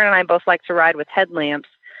 Karen and I both like to ride with headlamps.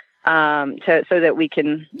 So that we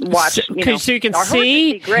can watch, so you can our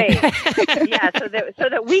see. Great, yeah. So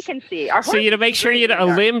that we can see. Our so to make sure a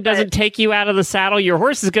limb doesn't take you out of the saddle. Your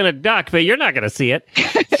horse is going to duck, but you're not going to see it.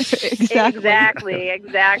 Exactly.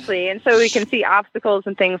 And so we can see obstacles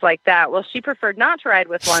and things like that. Well, she preferred not to ride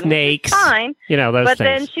with one. Snakes, fine. Those but things.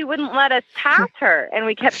 Then she wouldn't let us pass her, and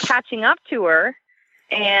we kept catching up to her.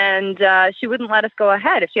 And she wouldn't let us go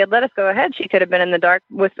ahead. If she had let us go ahead, she could have been in the dark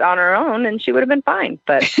on her own, and she would have been fine.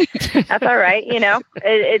 But that's all right.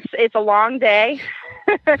 It's a long day.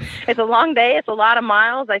 It's a long day. It's a lot of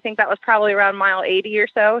miles. I think that was probably around mile 80 or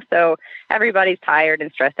so. So everybody's tired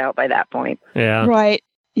and stressed out by that point. Yeah. Right.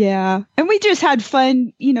 Yeah. And we just had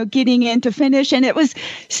fun, getting in to finish. And it was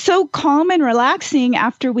so calm and relaxing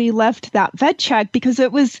after we left that vet check because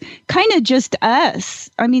it was kind of just us.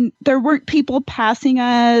 I mean, there weren't people passing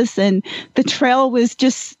us and the trail was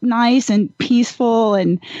just nice and peaceful.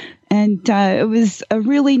 And it was a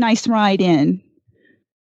really nice ride in.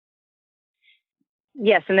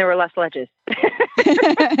 Yes. And there were less ledges.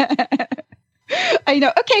 I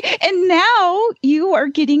know. Okay. And now you are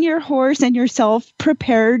getting your horse and yourself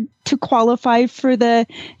prepared to qualify for the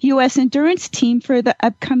U.S. endurance team for the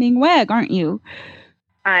upcoming WEG, aren't you?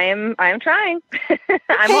 I am trying.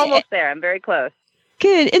 I'm almost there. I'm very close.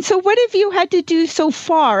 Good. And so what have you had to do so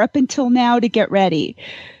far up until now to get ready?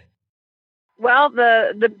 Well,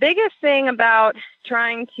 the biggest thing about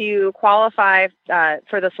trying to qualify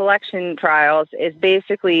for the selection trials is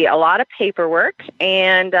basically a lot of paperwork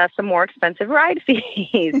and some more expensive ride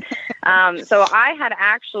fees. So I had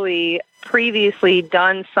actually previously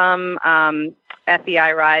done some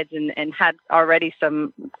FEI rides and had already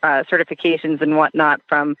some certifications and whatnot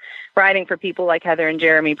from riding for people like Heather and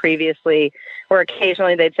Jeremy previously, where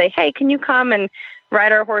occasionally they'd say, hey, can you come and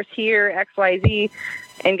ride our horse here, XYZ,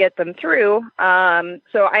 and get them through.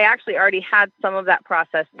 So I actually already had some of that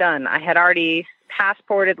process done. I had already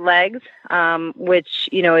passported legs, which,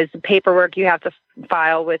 is the paperwork you have to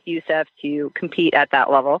file with USEF to compete at that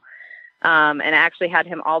level. And I actually had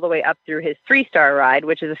him all the way up through his 3-star ride,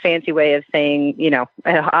 which is a fancy way of saying,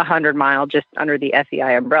 100 mile just under the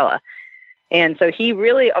FEI umbrella. And so he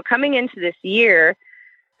really, coming into this year,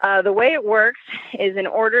 the way it works is in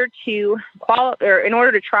order to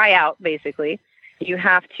try out, basically, you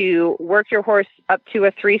have to work your horse up to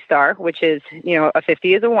a 3-star, which is, a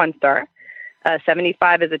 50 is a 1-star,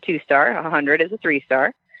 75 is a 2-star, 100 is a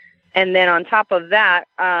 3-star. And then on top of that,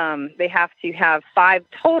 they have to have 5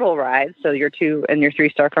 total rides. So your 2 and your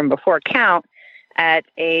 3-star from before count at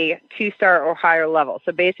a 2-star or higher level.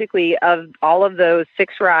 So basically of all of those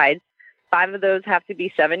 6 rides, 5 of those have to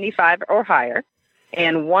be 75 or higher.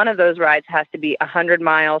 And one of those rides has to be 100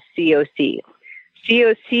 miles COC.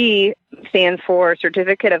 COC stands for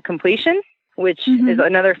Certificate of Completion, which is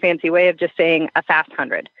another fancy way of just saying a fast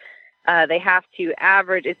 100. They have to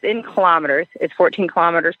average, it's in kilometers, it's 14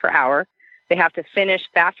 kilometers per hour. They have to finish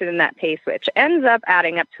faster than that pace, which ends up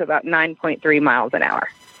adding up to about 9.3 miles an hour.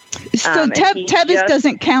 So Tevis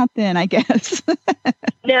doesn't count then, I guess.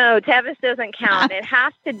 No, Tevis doesn't count. It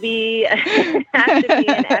has to be an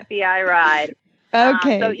FEI ride.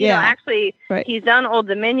 Okay. So, actually, right. He's done Old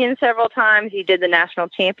Dominion several times. He did the national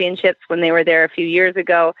championships when they were there a few years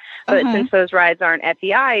ago. But since those rides aren't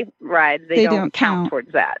FEI rides, they don't count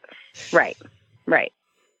towards that. Right.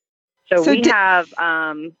 So we have,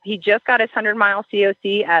 he just got his 100-mile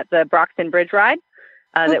COC at the Broxton Bridge ride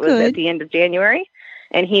that was at the end of January.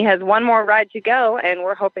 And he has one more ride to go, and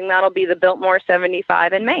we're hoping that'll be the Biltmore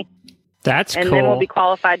 75 in May. That's cool. And then we'll be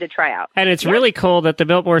qualified to try out. And it's really cool that the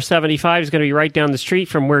Biltmore 75 is going to be right down the street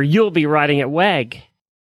from where you'll be riding at WEG.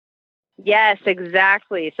 Yes,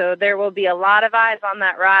 exactly. So there will be a lot of eyes on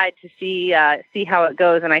that ride to see how it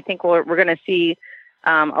goes. And I think we're going to see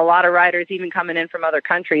A lot of riders even coming in from other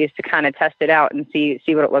countries to kind of test it out and see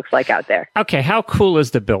what it looks like out there. Okay, how cool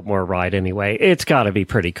is the Biltmore ride anyway? It's got to be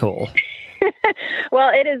pretty cool. Well,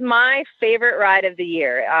 it is my favorite ride of the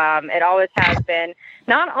year. It always has been,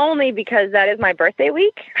 not only because that is my birthday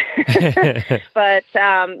week, but,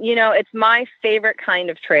 it's my favorite kind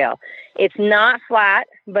of trail. It's not flat,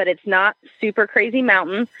 but it's not super crazy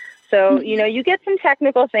mountain. So, you get some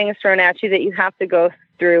technical things thrown at you that you have to go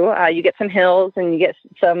through. You get some hills and you get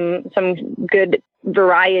some good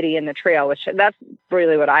variety in the trail, which that's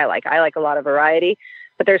really what I like. I like a lot of variety.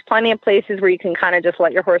 But there's plenty of places where you can kind of just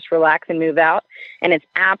let your horse relax and move out. And it's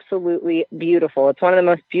absolutely beautiful. It's one of the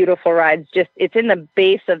most beautiful rides. It's in the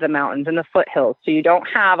base of the mountains, in the foothills. So you don't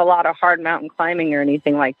have a lot of hard mountain climbing or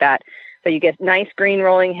anything like that. So you get nice green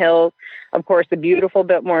rolling hills. Of course, the beautiful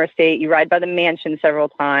Biltmore Estate. You ride by the mansion several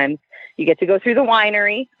times. You get to go through the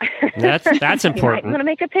winery. That's important. You might want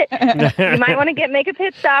to make a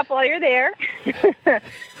pit stop while you're there.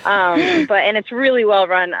 And it's really well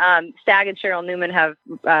run. Stag and Cheryl Newman have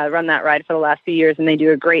run that ride for the last few years, and they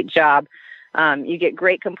do a great job. You get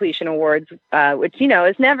great completion awards, which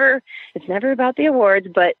is never about the awards,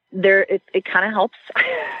 but it kind of helps.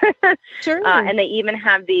 Sure. And they even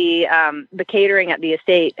have the catering at the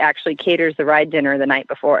estate actually caters the ride dinner the night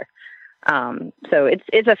before. So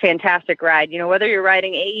it's a fantastic ride. Whether you're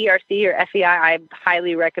riding AERC or FEI, I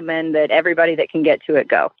highly recommend that everybody that can get to it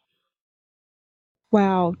go.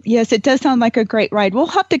 Wow. Yes, it does sound like a great ride. We'll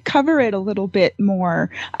have to cover it a little bit more.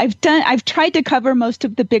 I've tried to cover most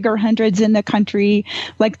of the bigger hundreds in the country,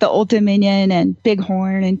 like the Old Dominion and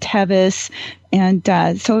Bighorn and Tevis. And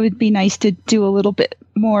so it would be nice to do a little bit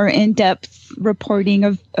more in-depth reporting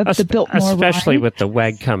of the Biltmore especially ride. With the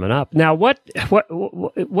WEG coming up. Now, what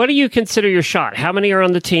do you consider your shot? How many are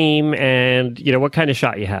on the team, and what kind of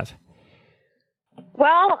shot you have?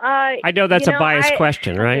 Well, I know that's a biased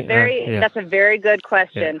question, right? That's a very good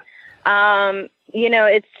question. Yeah.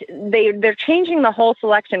 They're changing the whole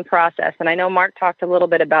selection process, and I know Mark talked a little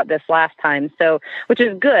bit about this last time. So, which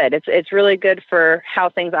is good. It's really good for how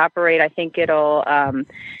things operate. I think it'll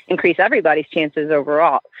increase everybody's chances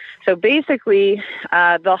overall. So basically,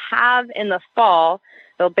 they'll have in the fall.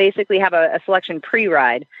 They'll basically have a selection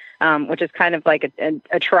pre-ride, which is kind of like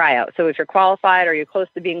a tryout. So if you're qualified or you're close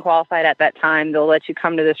to being qualified at that time, they'll let you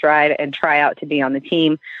come to this ride and try out to be on the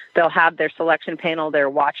team. They'll have their selection panel there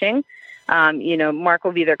watching. Mark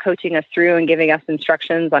will be there coaching us through and giving us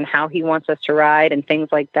instructions on how he wants us to ride and things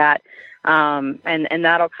like that. And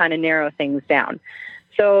that'll kind of narrow things down.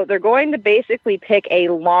 So they're going to basically pick a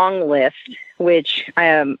long list, which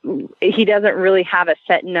he doesn't really have a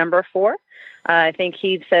set number for. I think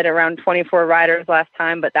he said around 24 riders last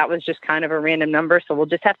time, but that was just kind of a random number. So we'll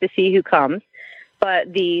just have to see who comes.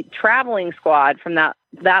 But the traveling squad from that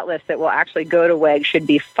list that will actually go to WEG should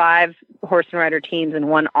be 5 horse and rider teams and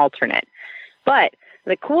 1 alternate. But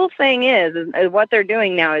the cool thing is what they're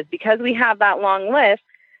doing now is because we have that long list,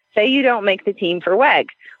 say you don't make the team for WEG.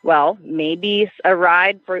 Well, maybe a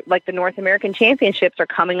ride for like the North American Championships are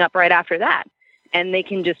coming up right after that. And they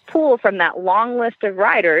can just pull from that long list of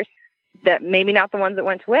riders that maybe not the ones that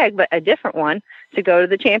went to WEG, but a different one to go to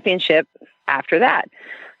the championship after that.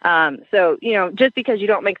 So, just because you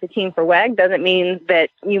don't make the team for WEG doesn't mean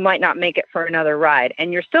that you might not make it for another ride.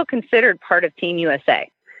 And you're still considered part of Team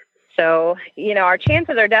USA. So, our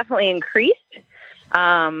chances are definitely increased.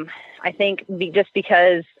 I think just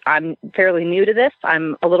because I'm fairly new to this,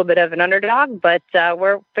 I'm a little bit of an underdog, but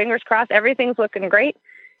we're fingers crossed. Everything's looking great,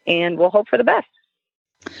 and we'll hope for the best.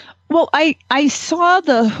 Well, I saw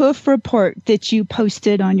the Hoof report that you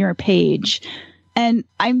posted on your page, and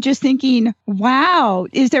I'm just thinking, wow,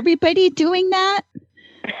 is everybody doing that?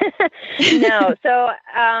 No. So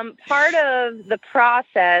part of the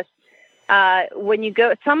process, when you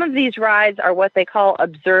go, some of these rides are what they call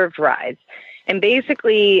observed rides. And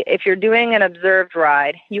basically, if you're doing an observed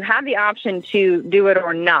ride, you have the option to do it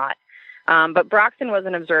or not. But Broxton was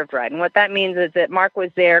an observed ride. And what that means is that Mark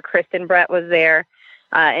was there, Kristen Brett was there,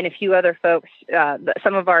 and a few other folks,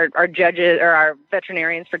 some of our judges or our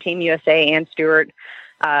veterinarians for Team USA and Stewart,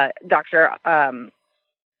 Dr.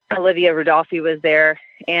 Olivia Rodolfi was there.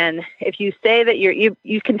 And if you say that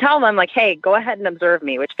you can tell them like, hey, go ahead and observe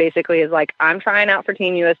me, which basically is like, I'm trying out for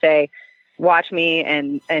Team USA, watch me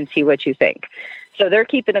and see what you think. So they're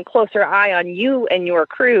keeping a closer eye on you and your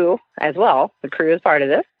crew as well. The crew is part of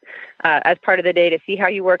this. As part of the day to see how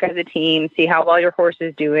you work as a team, see how well your horse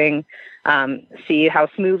is doing, see how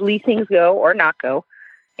smoothly things go or not go,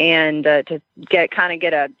 and to get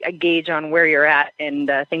a gauge on where you're at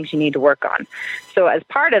and things you need to work on. So as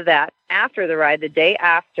part of that, after the ride, the day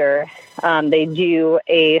after, they do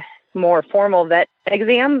a more formal vet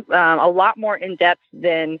exam, a lot more in depth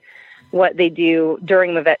than what they do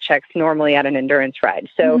during the vet checks normally at an endurance ride.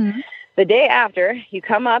 So the day after, you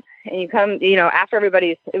come up and after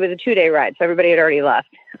it was a 2-day ride, so everybody had already left.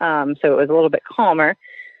 So it was a little bit calmer.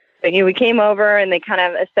 But, we came over and they kind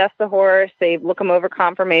of assess the horse. They look him over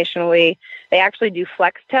conformationally. They actually do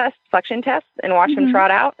flexion tests and watch him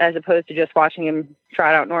trot out as opposed to just watching him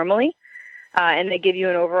trot out normally. And they give you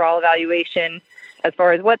an overall evaluation as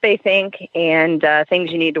far as what they think and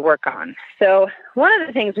things you need to work on. So one of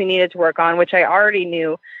the things we needed to work on, which I already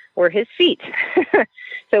knew, were his feet.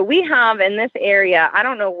 So we have in this area, I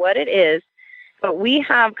don't know what it is, but we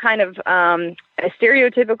have kind of a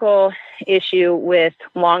stereotypical issue with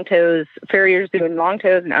long toes, farriers doing long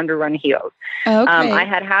toes and underrun heels. Okay. I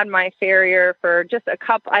had my farrier for just a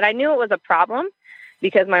couple, and I knew it was a problem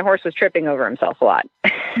because my horse was tripping over himself a lot.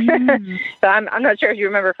 So I'm not sure if you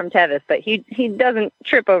remember from Tevis, but he doesn't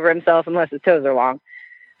trip over himself unless his toes are long.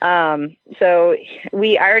 So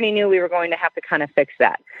I already knew we were going to have to kind of fix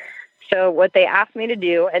that. So what they asked me to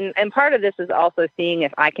do, and part of this is also seeing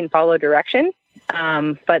if I can follow direction.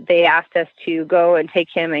 But they asked us to go and take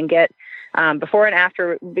him and get, before and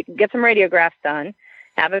after, get some radiographs done,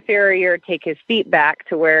 have a farrier take his feet back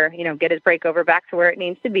to where, get his breakover back to where it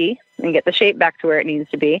needs to be and get the shape back to where it needs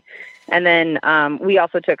to be. And then we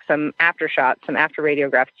also took some after shots, some after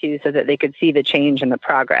radiographs too, so that they could see the change and the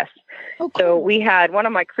progress. Oh, cool. So we had one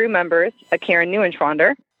of my crew members, Karen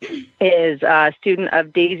Neuenschwander, is a student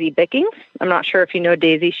of Daisy Bickings. I'm not sure if you know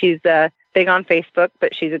Daisy. She's big on Facebook,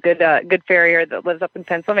 but she's a good farrier that lives up in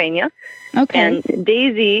Pennsylvania. Okay. And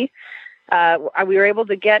Daisy, we were able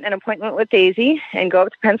to get an appointment with Daisy and go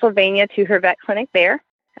up to Pennsylvania to her vet clinic there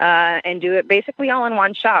and do it basically all in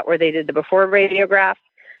one shot, where they did the before radiograph,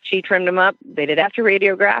 she trimmed them up, they did after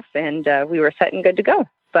radiograph, and we were set and good to go.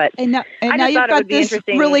 But now you've got this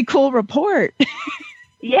really cool report.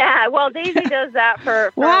 Yeah, well, Daisy does that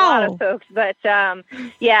for a lot of folks, but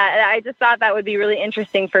I just thought that would be really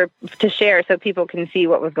interesting to share so people can see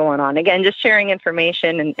what was going on. Again, just sharing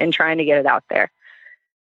information and trying to get it out there.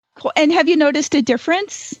 Cool. And have you noticed a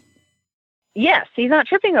difference? Yes, he's not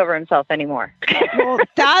tripping over himself anymore. Well,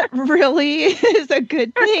 that really is a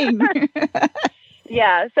good thing.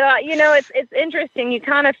 Yeah, so it's interesting. You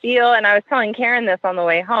kind of feel, and I was telling Karen this on the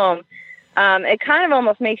way home. It kind of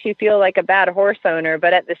almost makes you feel like a bad horse owner,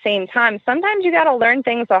 but at the same time, sometimes you got to learn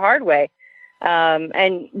things the hard way.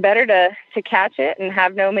 And better to catch it and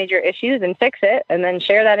have no major issues and fix it, and then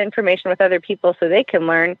share that information with other people so they can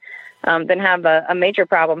learn, than have a major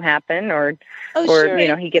problem happen or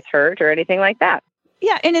he gets hurt or anything like that.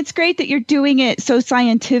 Yeah, and it's great that you're doing it so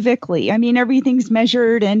scientifically. I mean, everything's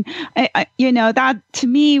measured, and that to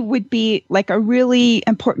me would be like a really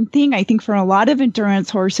important thing, I think, for a lot of endurance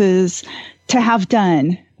horses to have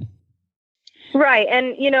done. Right,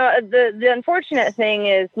 and the unfortunate thing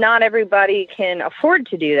is not everybody can afford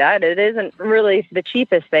to do that. It isn't really the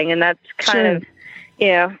cheapest thing, and that's kind of.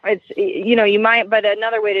 It's, you might, but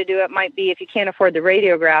another way to do it might be if you can't afford the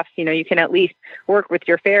radiographs, you can at least work with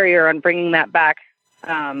your farrier on bringing that back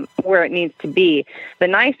where it needs to be. The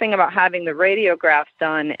nice thing about having the radiographs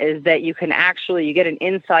done is that you get an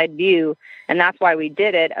inside view, and that's why we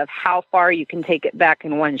did it, of how far you can take it back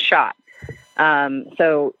in one shot.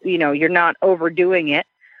 So, you're not overdoing it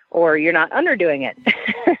or you're not underdoing it.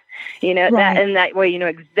 Right. That way,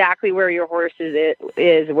 exactly where your horse is,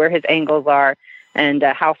 where his angles are, and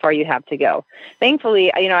how far you have to go.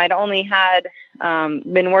 Thankfully, I'd only had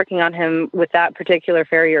been working on him with that particular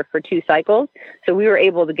farrier for 2 cycles, so we were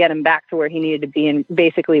able to get him back to where he needed to be in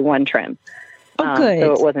basically one trim. Oh, good.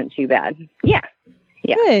 So it wasn't too bad. Yeah.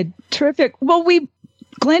 Good. Terrific. Well,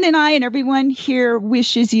 Glenn and I and everyone here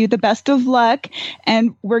wishes you the best of luck,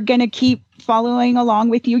 and we're going to keep following along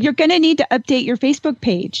with you. You're going to need to update your Facebook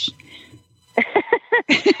page.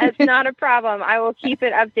 That's not a problem. I will keep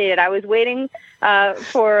it updated. I was waiting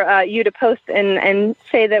for you to post and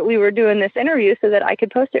say that we were doing this interview so that I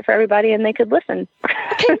could post it for everybody and they could listen.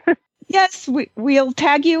 Okay. Yes, we'll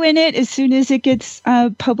tag you in it as soon as it gets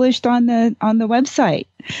published on the website.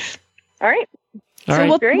 All right.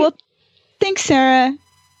 Great. Thanks, Sarah.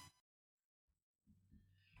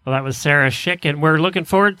 Well, that was Sarah Schick, and we're looking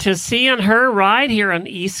forward to seeing her ride here on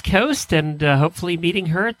the East Coast and hopefully meeting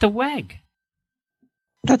her at the WEG.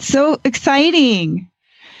 That's so exciting.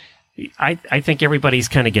 I think everybody's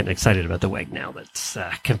kind of getting excited about the WEG now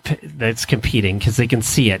that's competing because they can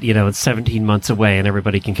see it. It's 17 months away and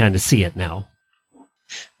everybody can kind of see it now.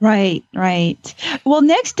 Right, right. Well,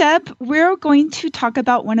 next up, we're going to talk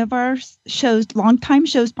about one of our longtime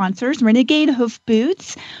show sponsors, Renegade Hoof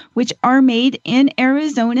Boots, which are made in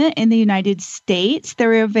Arizona in the United States.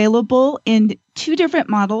 They're available in two different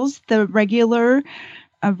models, the regular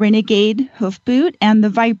Renegade Hoof Boot and the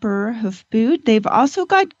Viper Hoof Boot. They've also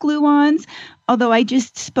got glue-ons, although I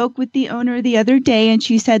just spoke with the owner the other day and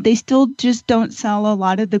she said they still just don't sell a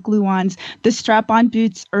lot of the glue-ons. The strap-on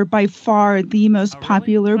boots are by far the most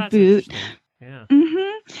popular boot. Yeah.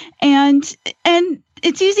 And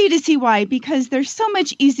it's easy to see why, because they're so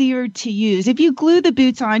much easier to use. If you glue the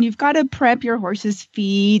boots on, you've got to prep your horse's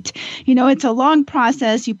feet. You know, it's a long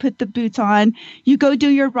process. You put the boots on, you go do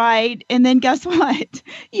your ride, and then guess what?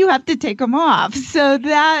 You have to take them off. So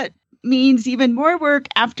that means even more work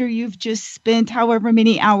after you've just spent however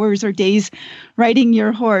many hours or days riding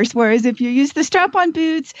your horse. Whereas if you use the strap-on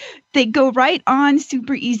boots, they go right on,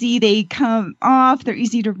 super easy. They come off. They're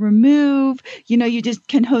easy to remove. You know, you just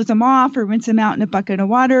can hose them off or rinse them out in a bucket of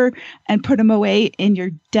water and put them away and you're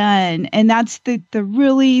done. And that's the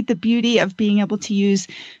beauty of being able to use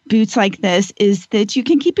boots like this, is that you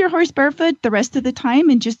can keep your horse barefoot the rest of the time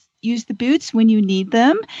and just use the boots when you need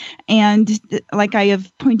them. And like I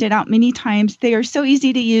have pointed out many times, they are so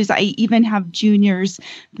easy to use. I even have juniors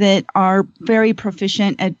that are very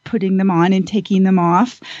proficient at putting them on and taking them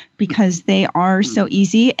off because they are so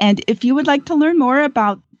easy. And if you would like to learn more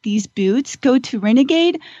about these boots, go to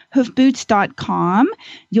renegadehoofboots.com.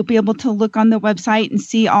 You'll be able to look on the website and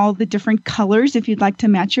see all the different colors if you'd like to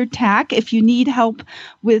match your tack. If you need help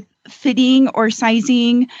with fitting or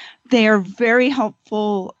sizing, they are very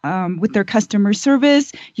helpful with their customer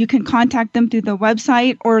service. You can contact them through the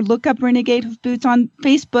website or look up Renegade Hoof Boots on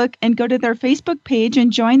Facebook and go to their Facebook page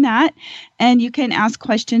and join that. And you can ask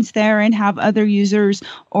questions there and have other users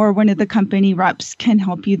or one of the company reps can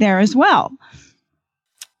help you there as well.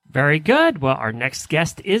 Very good. Well, our next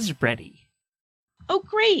guest is ready. Oh,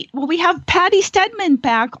 great. Well, we have Patty Stedman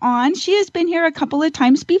back on. She has been here a couple of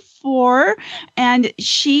times before, and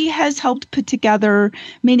she has helped put together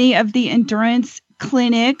many of the endurance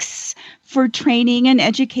clinics for training and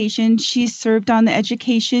education. She's served on the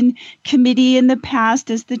education committee in the past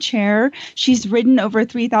as the chair. She's ridden over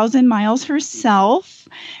 3,000 miles herself.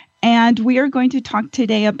 And we are going to talk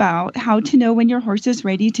today about how to know when your horse is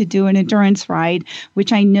ready to do an endurance ride,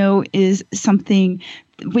 which I know is something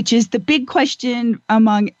which is the big question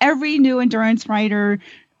among every new endurance rider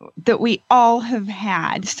that we all have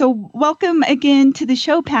had. So welcome again to the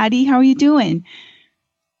show, Patty. How are you doing?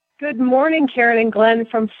 Good morning, Karen and Glenn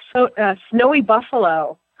from snowy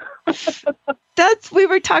Buffalo. We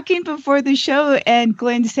were talking before the show, and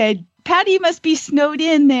Glenn said, Patty must be snowed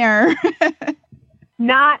in there.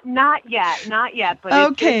 Not yet. But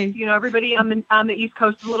okay. It's, everybody on the East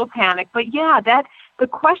Coast is a little panicked. But yeah, the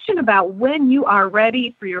question about when you are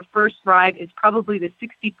ready for your first ride is probably the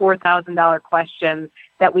 $64,000 question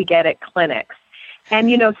that we get at clinics.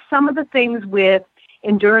 And, some of the things with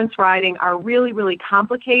endurance riding are really, really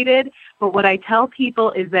complicated. But what I tell people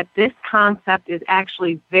is that this concept is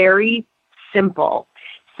actually very simple.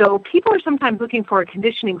 So people are sometimes looking for a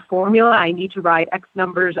conditioning formula. I need to ride X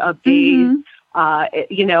numbers of days,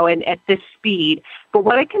 and at this speed. But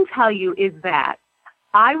what I can tell you is that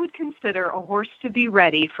I would consider a horse to be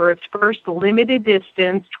ready for its first limited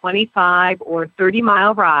distance, 25 or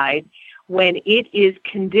 30-mile ride, when it is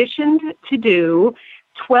conditioned to do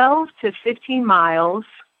 12 to 15 miles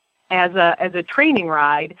as a training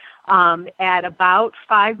ride at about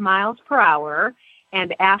 5 miles per hour.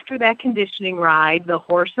 And after that conditioning ride, the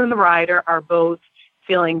horse and the rider are both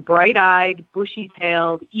feeling bright-eyed,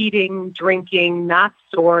 bushy-tailed, eating, drinking, not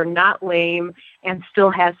sore, not lame, and still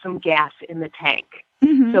has some gas in the tank.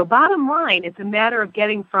 Mm-hmm. So bottom line, it's a matter of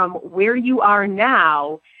getting from where you are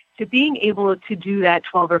now to being able to do that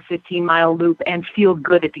 12 or 15-mile loop and feel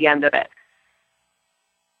good at the end of it.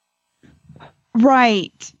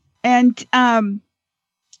 Right. And,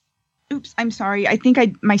 oops, I'm sorry. I think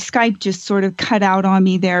my Skype just sort of cut out on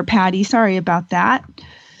me there, Patty. Sorry about that.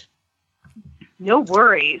 No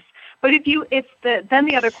worries. But then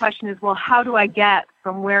the other question is, well, how do I get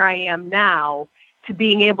from where I am now to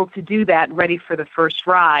being able to do that ready for the first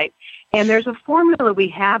ride? And there's a formula we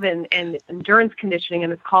have in endurance conditioning,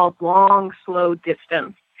 and it's called long, slow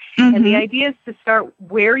distance. Mm-hmm. And the idea is to start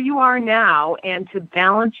where you are now and to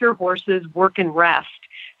balance your horse's work and rest.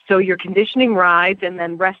 So your conditioning rides and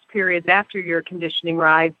then rest periods after your conditioning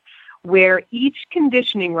rides, where each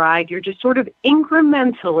conditioning ride, you're just sort of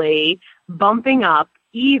incrementally bumping up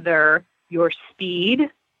either your speed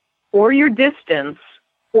or your distance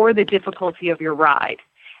or the difficulty of your ride.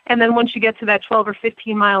 And then once you get to that 12 or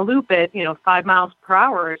 15 mile loop at, 5 miles per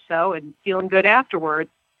hour or so and feeling good afterwards,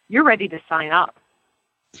 you're ready to sign up.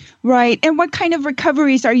 Right. And what kind of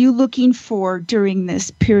recoveries are you looking for during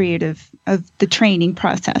this period of the training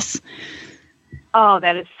process? Oh,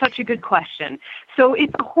 that is such a good question. So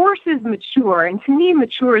if the horse is mature, and to me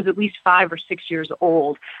mature is at least 5 or 6 years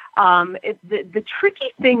old, the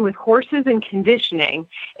tricky thing with horses and conditioning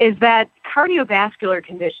is that cardiovascular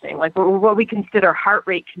conditioning, like what we consider heart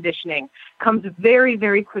rate conditioning, comes very,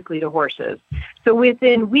 very quickly to horses. So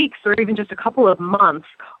within weeks or even just a couple of months,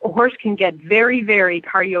 a horse can get very, very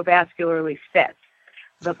cardiovascularly fit.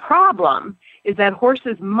 The problem is that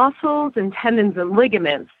horses' muscles and tendons and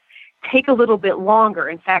ligaments take a little bit longer,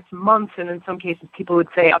 in fact, months, and in some cases people would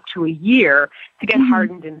say up to a year to get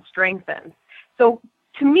hardened and strengthened. So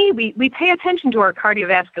to me, we pay attention to our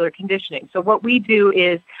cardiovascular conditioning. So what we do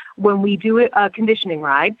is when we do a conditioning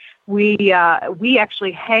ride, we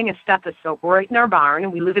actually hang a stethoscope right in our barn,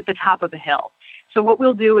 and we live at the top of a hill. So what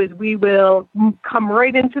we'll do is we will come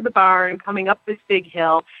right into the barn, coming up this big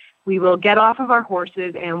hill. We will get off of our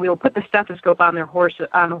horses, and we'll put the stethoscope on the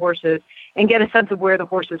horses and get a sense of where the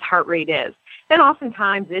horse's heart rate is. And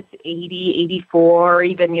oftentimes it's 80, 84,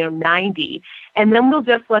 even 90. And then we'll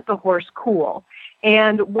just let the horse cool.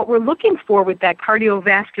 And what we're looking for with that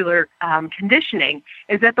cardiovascular conditioning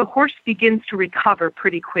is that the horse begins to recover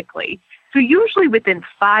pretty quickly. So usually within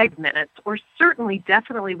 5 minutes, or certainly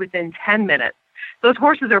definitely within 10 minutes, those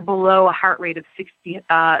horses are below a heart rate of 60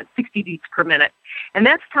 beats per minute. And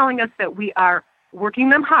that's telling us that we are working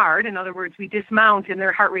them hard. In other words, we dismount and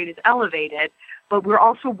their heart rate is elevated, but we're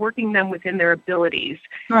also working them within their abilities,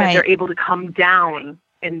 that they're able to come down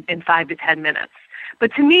in 5 to 10 minutes.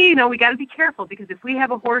 But to me, we got to be careful, because if we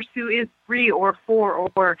have a horse who is 3 or 4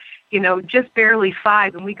 or, just barely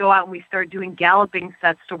 5, and we go out and we start doing galloping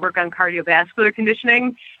sets to work on cardiovascular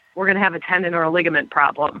conditioning, we're going to have a tendon or a ligament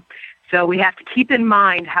problem. So we have to keep in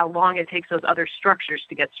mind how long it takes those other structures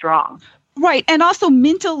to get strong. Right. And also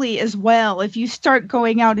mentally as well. If you start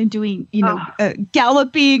going out and doing,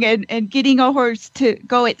 galloping and getting a horse to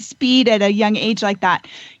go at speed at a young age like that,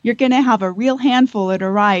 you're going to have a real handful at a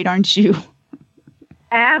ride, aren't you?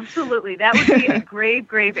 Absolutely. That would be a grave,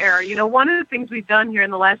 grave error. One of the things we've done here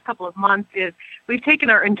in the last couple of months is we've taken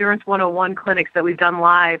our Endurance 101 clinics that we've done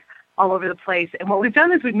live all over the place. And what we've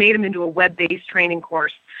done is we've made them into a web-based training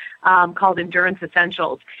course called Endurance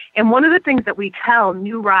Essentials. And one of the things that we tell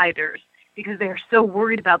new riders, because they're so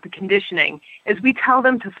worried about the conditioning, is we tell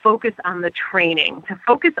them to focus on the training, to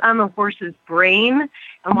focus on the horse's brain.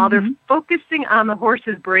 And while they're focusing on the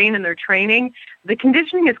horse's brain and their training, the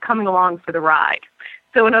conditioning is coming along for the ride.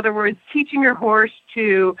 So in other words, teaching your horse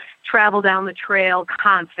to travel down the trail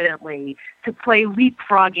confidently, to play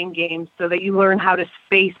leapfrogging games so that you learn how to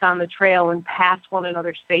space on the trail and pass one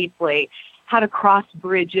another safely, how to cross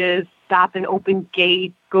bridges, stop and open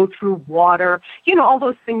gates, go through water, all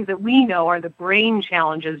those things that we know are the brain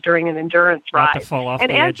challenges during an endurance ride. Not to fall off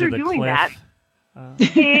and the as edge you're of the doing cliff.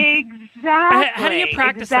 that, exactly. How do you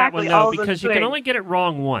practice that one, though? Because you can only get it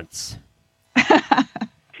wrong once.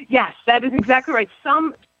 Yes, that is exactly right.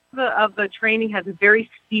 Some of the training has a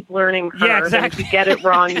very steep learning curve. Yeah, exactly. And if you get it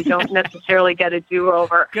wrong, you don't necessarily get a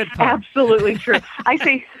do-over. Good point. Absolutely true. I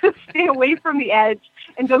say stay away from the edge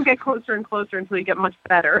and don't get closer and closer until you get much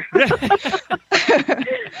better.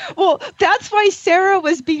 Well, that's why Sarah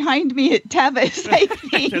was behind me at Tevis, I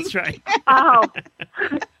think. That's right. Oh,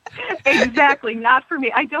 exactly. Not for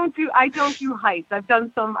me. I don't do heights. I've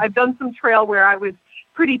done some trail where I was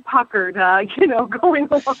pretty puckered, going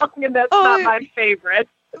along, and that's not my favorite.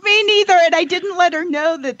 Me neither, and I didn't let her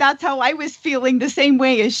know that that's how I was feeling, the same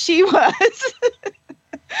way as she was.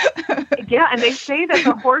 Yeah, and they say that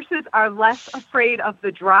the horses are less afraid of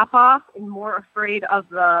the drop-off and more afraid of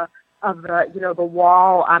the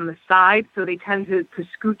wall on the side, so they tend to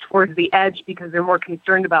scoot towards the edge because they're more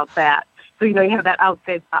concerned about that. So, you have that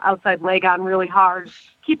outside leg on really hard,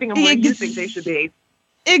 keeping them where you think they should be.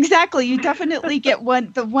 Exactly. You definitely get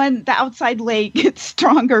the outside leg gets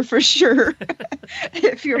stronger for sure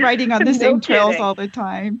if you're riding on the same trails all the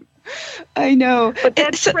time. I know. But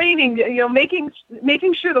that's training,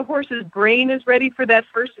 making sure the horse's brain is ready for that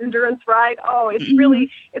first endurance ride. Oh,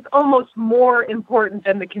 it's almost more important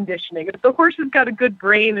than the conditioning. If the horse has got a good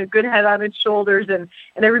brain, a good head on its shoulders, and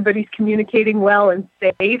everybody's communicating well and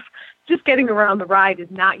safe, just getting around the ride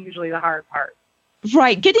is not usually the hard part.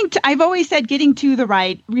 Right. I've always said getting to the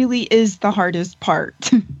ride really is the hardest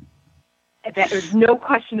part. There's no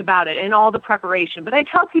question about it, and all the preparation. But I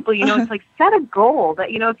tell people, it's like set a goal that,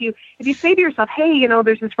 if you say to yourself, hey,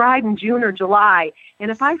 there's this ride in June or July,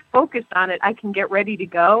 and if I focus on it, I can get ready to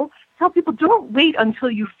go. tell people, don't wait until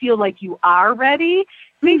you feel like you are ready.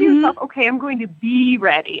 Make yourself, okay, I'm going to be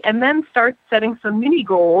ready. And then start setting some mini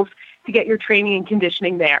goals to get your training and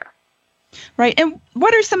conditioning there. Right. And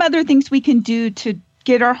what are some other things we can do to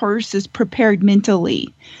get our horses prepared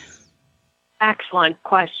mentally? Excellent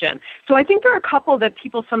question. So I think there are a couple that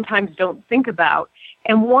people sometimes don't think about.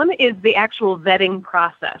 And one is the actual vetting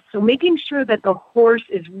process. So making sure that the horse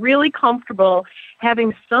is really comfortable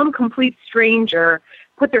having some complete stranger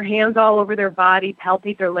put their hands all over their body,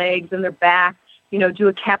 palpate their legs and their back, do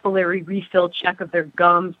a capillary refill check of their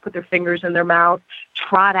gums, put their fingers in their mouth,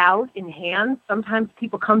 trot out in hand. Sometimes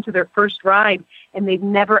people come to their first ride and they've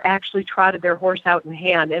never actually trotted their horse out in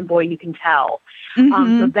hand, and boy, you can tell.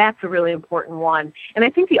 So that's a really important one. And I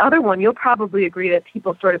think the other one, you'll probably agree that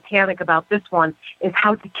people sort of panic about this one, is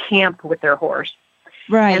how to camp with their horse.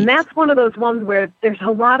 Right. And that's one of those ones where there's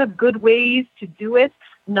a lot of good ways to do it.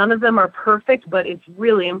 None of them are perfect, but it's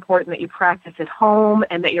really important that you practice at home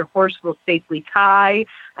and that your horse will safely tie.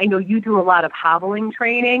 I know you do a lot of hobbling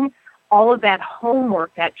training. All of that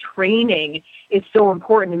homework, that training is so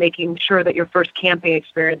important in making sure that your first camping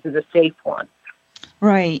experience is a safe one.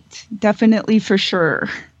 Right. Definitely, for sure.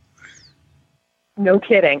 No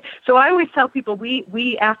kidding. So I always tell people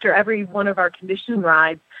we after every one of our conditioning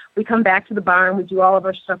rides, we come back to the barn, we do all of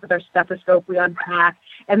our stuff with our stethoscope, we unpack,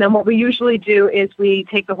 and then what we usually do is we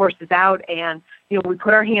take the horses out and, we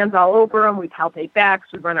put our hands all over them, we palpate backs,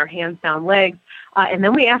 we run our hands down legs, and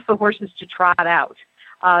then we ask the horses to trot out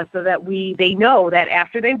so that they know that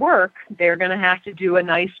after they work, they're going to have to do a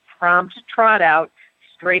nice prompt trot out,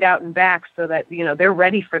 straight out and back, so that, they're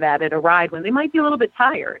ready for that at a ride when they might be a little bit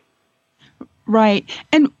tired. Right.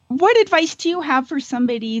 And what advice do you have for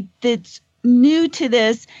somebody that's new to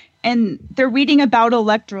this and they're reading about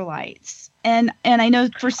electrolytes? And I know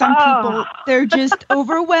for some people, they're just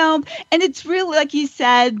overwhelmed. And it's really, like you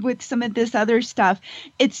said, with some of this other stuff,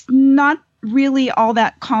 it's not really all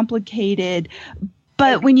that complicated.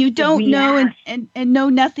 But when you don't know and know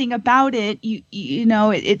nothing about it,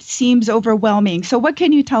 it seems overwhelming. So what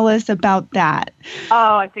can you tell us about that?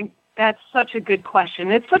 Oh, I think that's such a good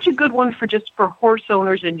question. It's such a good one for horse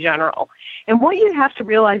owners in general. And what you have to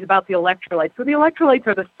realize about the electrolytes, so the electrolytes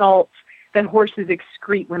are the salts that horses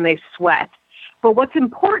excrete when they sweat. But what's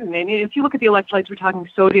important, and if you look at the electrolytes, we're talking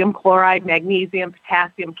sodium, chloride, magnesium,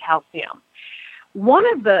 potassium, calcium. One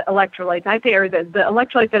of the electrolytes, I think, or the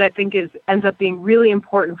electrolyte that I think ends up being really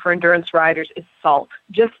important for endurance riders is salt,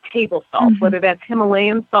 just table salt, whether that's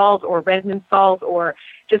Himalayan salt or Redmond salt or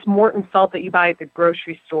just Morton salt that you buy at the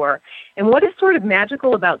grocery store. And what is sort of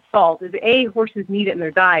magical about salt is, horses need it in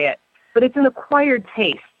their diet, but it's an acquired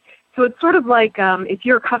taste. So it's sort of like if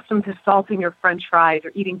you're accustomed to salting your French fries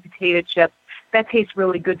or eating potato chips, that tastes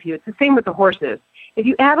really good to you. It's the same with the horses. If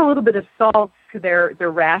you add a little bit of salt to their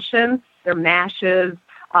ration, their mashes,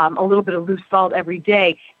 a little bit of loose salt every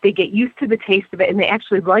day, they get used to the taste of it, and they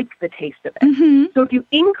actually like the taste of it. So if you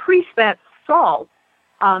increase that salt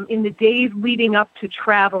in the days leading up to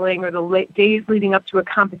traveling or the days leading up to a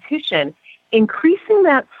competition, increasing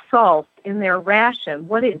that salt in their ration,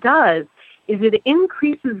 what it does is it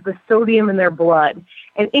increases the sodium in their blood.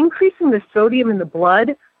 And increasing the sodium in the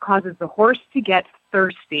blood causes the horse to get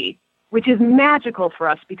thirsty, which is magical for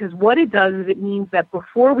us, because what it does is it means that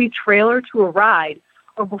before we trailer to a ride,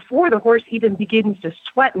 or before the horse even begins to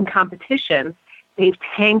sweat in competition, they've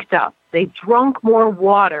tanked up, they've drunk more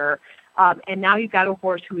water, and now you've got a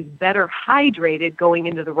horse who is better hydrated going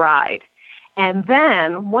into the ride. And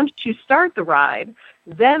then once you start the ride,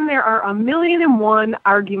 then there are 1,000,001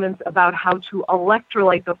 arguments about how to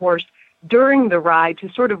electrolyte the horse during the ride to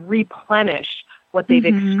sort of replenish what they've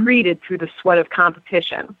excreted through the sweat of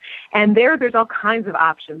competition. And there's all kinds of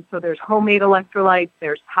options. So there's homemade electrolytes,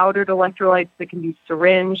 there's powdered electrolytes that can be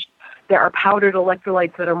syringed, there are powdered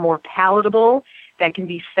electrolytes that are more palatable, that can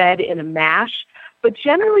be fed in a mash. But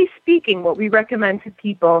generally speaking, what we recommend to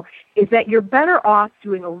people is that you're better off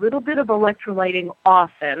doing a little bit of electrolyting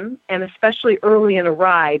often, and especially early in a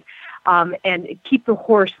ride, and keep the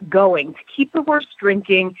horse going, to keep the horse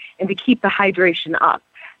drinking and to keep the hydration up.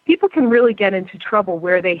 People can really get into trouble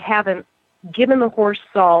where they haven't given the horse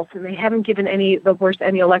salt and they haven't given the horse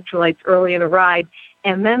any electrolytes early in a ride,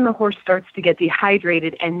 and then the horse starts to get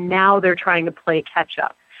dehydrated, and now they're trying to play catch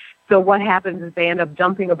up. So what happens is they end up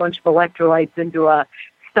dumping a bunch of electrolytes into a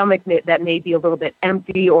stomach that may be a little bit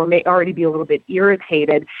empty or may already be a little bit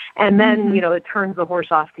irritated, and then, it turns the horse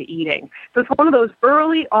off to eating. So it's one of those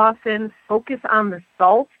early, often focus on the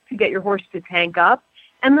salt to get your horse to tank up,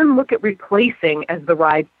 and then look at replacing as the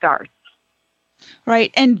ride starts.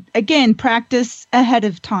 Right. And again, practice ahead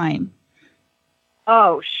of time.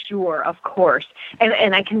 Oh, sure, of course.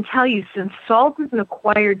 And I can tell you, since salt is an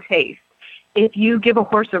acquired taste, if you give a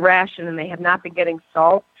horse a ration and they have not been getting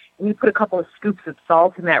salt, and you put a couple of scoops of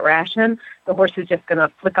salt in that ration, the horse is just going to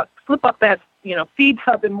flip up that feed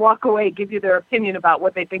tub and walk away, give you their opinion about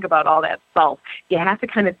what they think about all that salt. You have to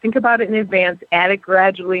kind of think about it in advance, add it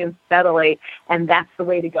gradually and steadily, and that's the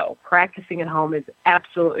way to go. Practicing at home is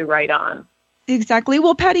absolutely right on. Exactly.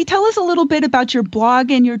 Well, Patty, tell us a little bit about your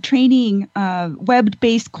blog and your training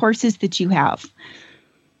web-based courses that you have.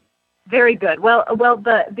 Very good. Well,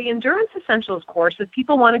 the Endurance Essentials course, if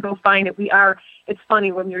people want to go find it, it's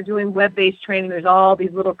funny, when you're doing web-based training, there's all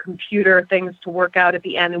these little computer things to work out at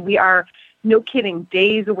the end, and we are, no kidding,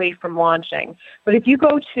 days away from launching. But if you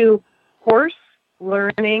go to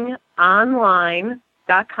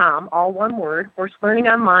horselearningonline.com, all one word,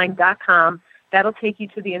 horselearningonline.com, that'll take you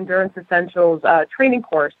to the Endurance Essentials training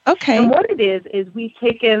course. Okay. And what it is we've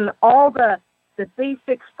taken all the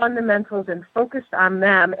basic fundamentals and focused on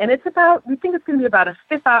them. And we think it's going to be about a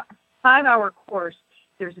 5-hour course.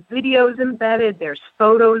 There's videos embedded, there's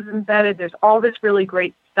photos embedded, there's all this really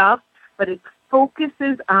great stuff, but it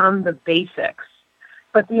focuses on the basics.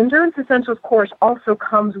 But the Endurance Essentials course also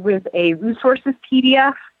comes with a resources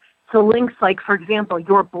PDF. So links like, for example,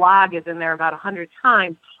 your blog is in there about 100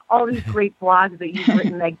 times. All these great blogs that you've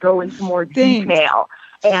written that go into more detail.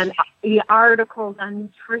 And the articles on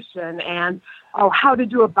nutrition and how to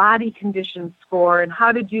do a body condition score and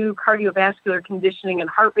how to do cardiovascular conditioning and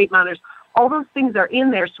heart rate monitors. All those things are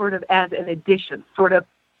in there sort of as an addition, sort of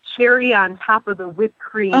cherry on top of the whipped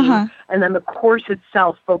cream. And then the course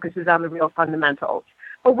itself focuses on the real fundamentals.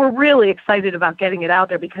 But we're really excited about getting it out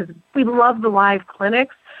there because we love the live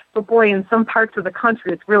clinics. But boy, in some parts of the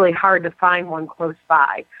country, it's really hard to find one close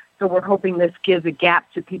by. So we're hoping this gives a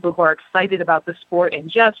gap to people who are excited about the sport and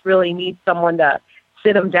just really need someone to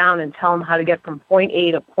sit them down and tell them how to get from point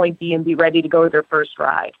A to point B and be ready to go to their first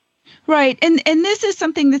ride. Right. And this is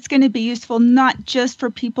something that's going to be useful not just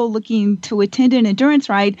for people looking to attend an endurance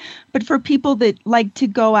ride, but for people that like to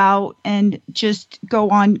go out and just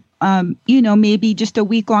go on, maybe just a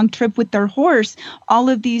week-long trip with their horse. All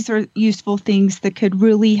of these are useful things that could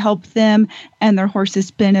really help them and their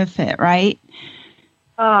horses benefit, right?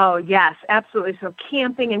 Oh, yes, absolutely. So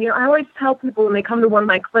camping, and I always tell people when they come to one of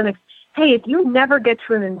my clinics, hey, if you never get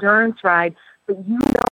to an endurance ride, but you know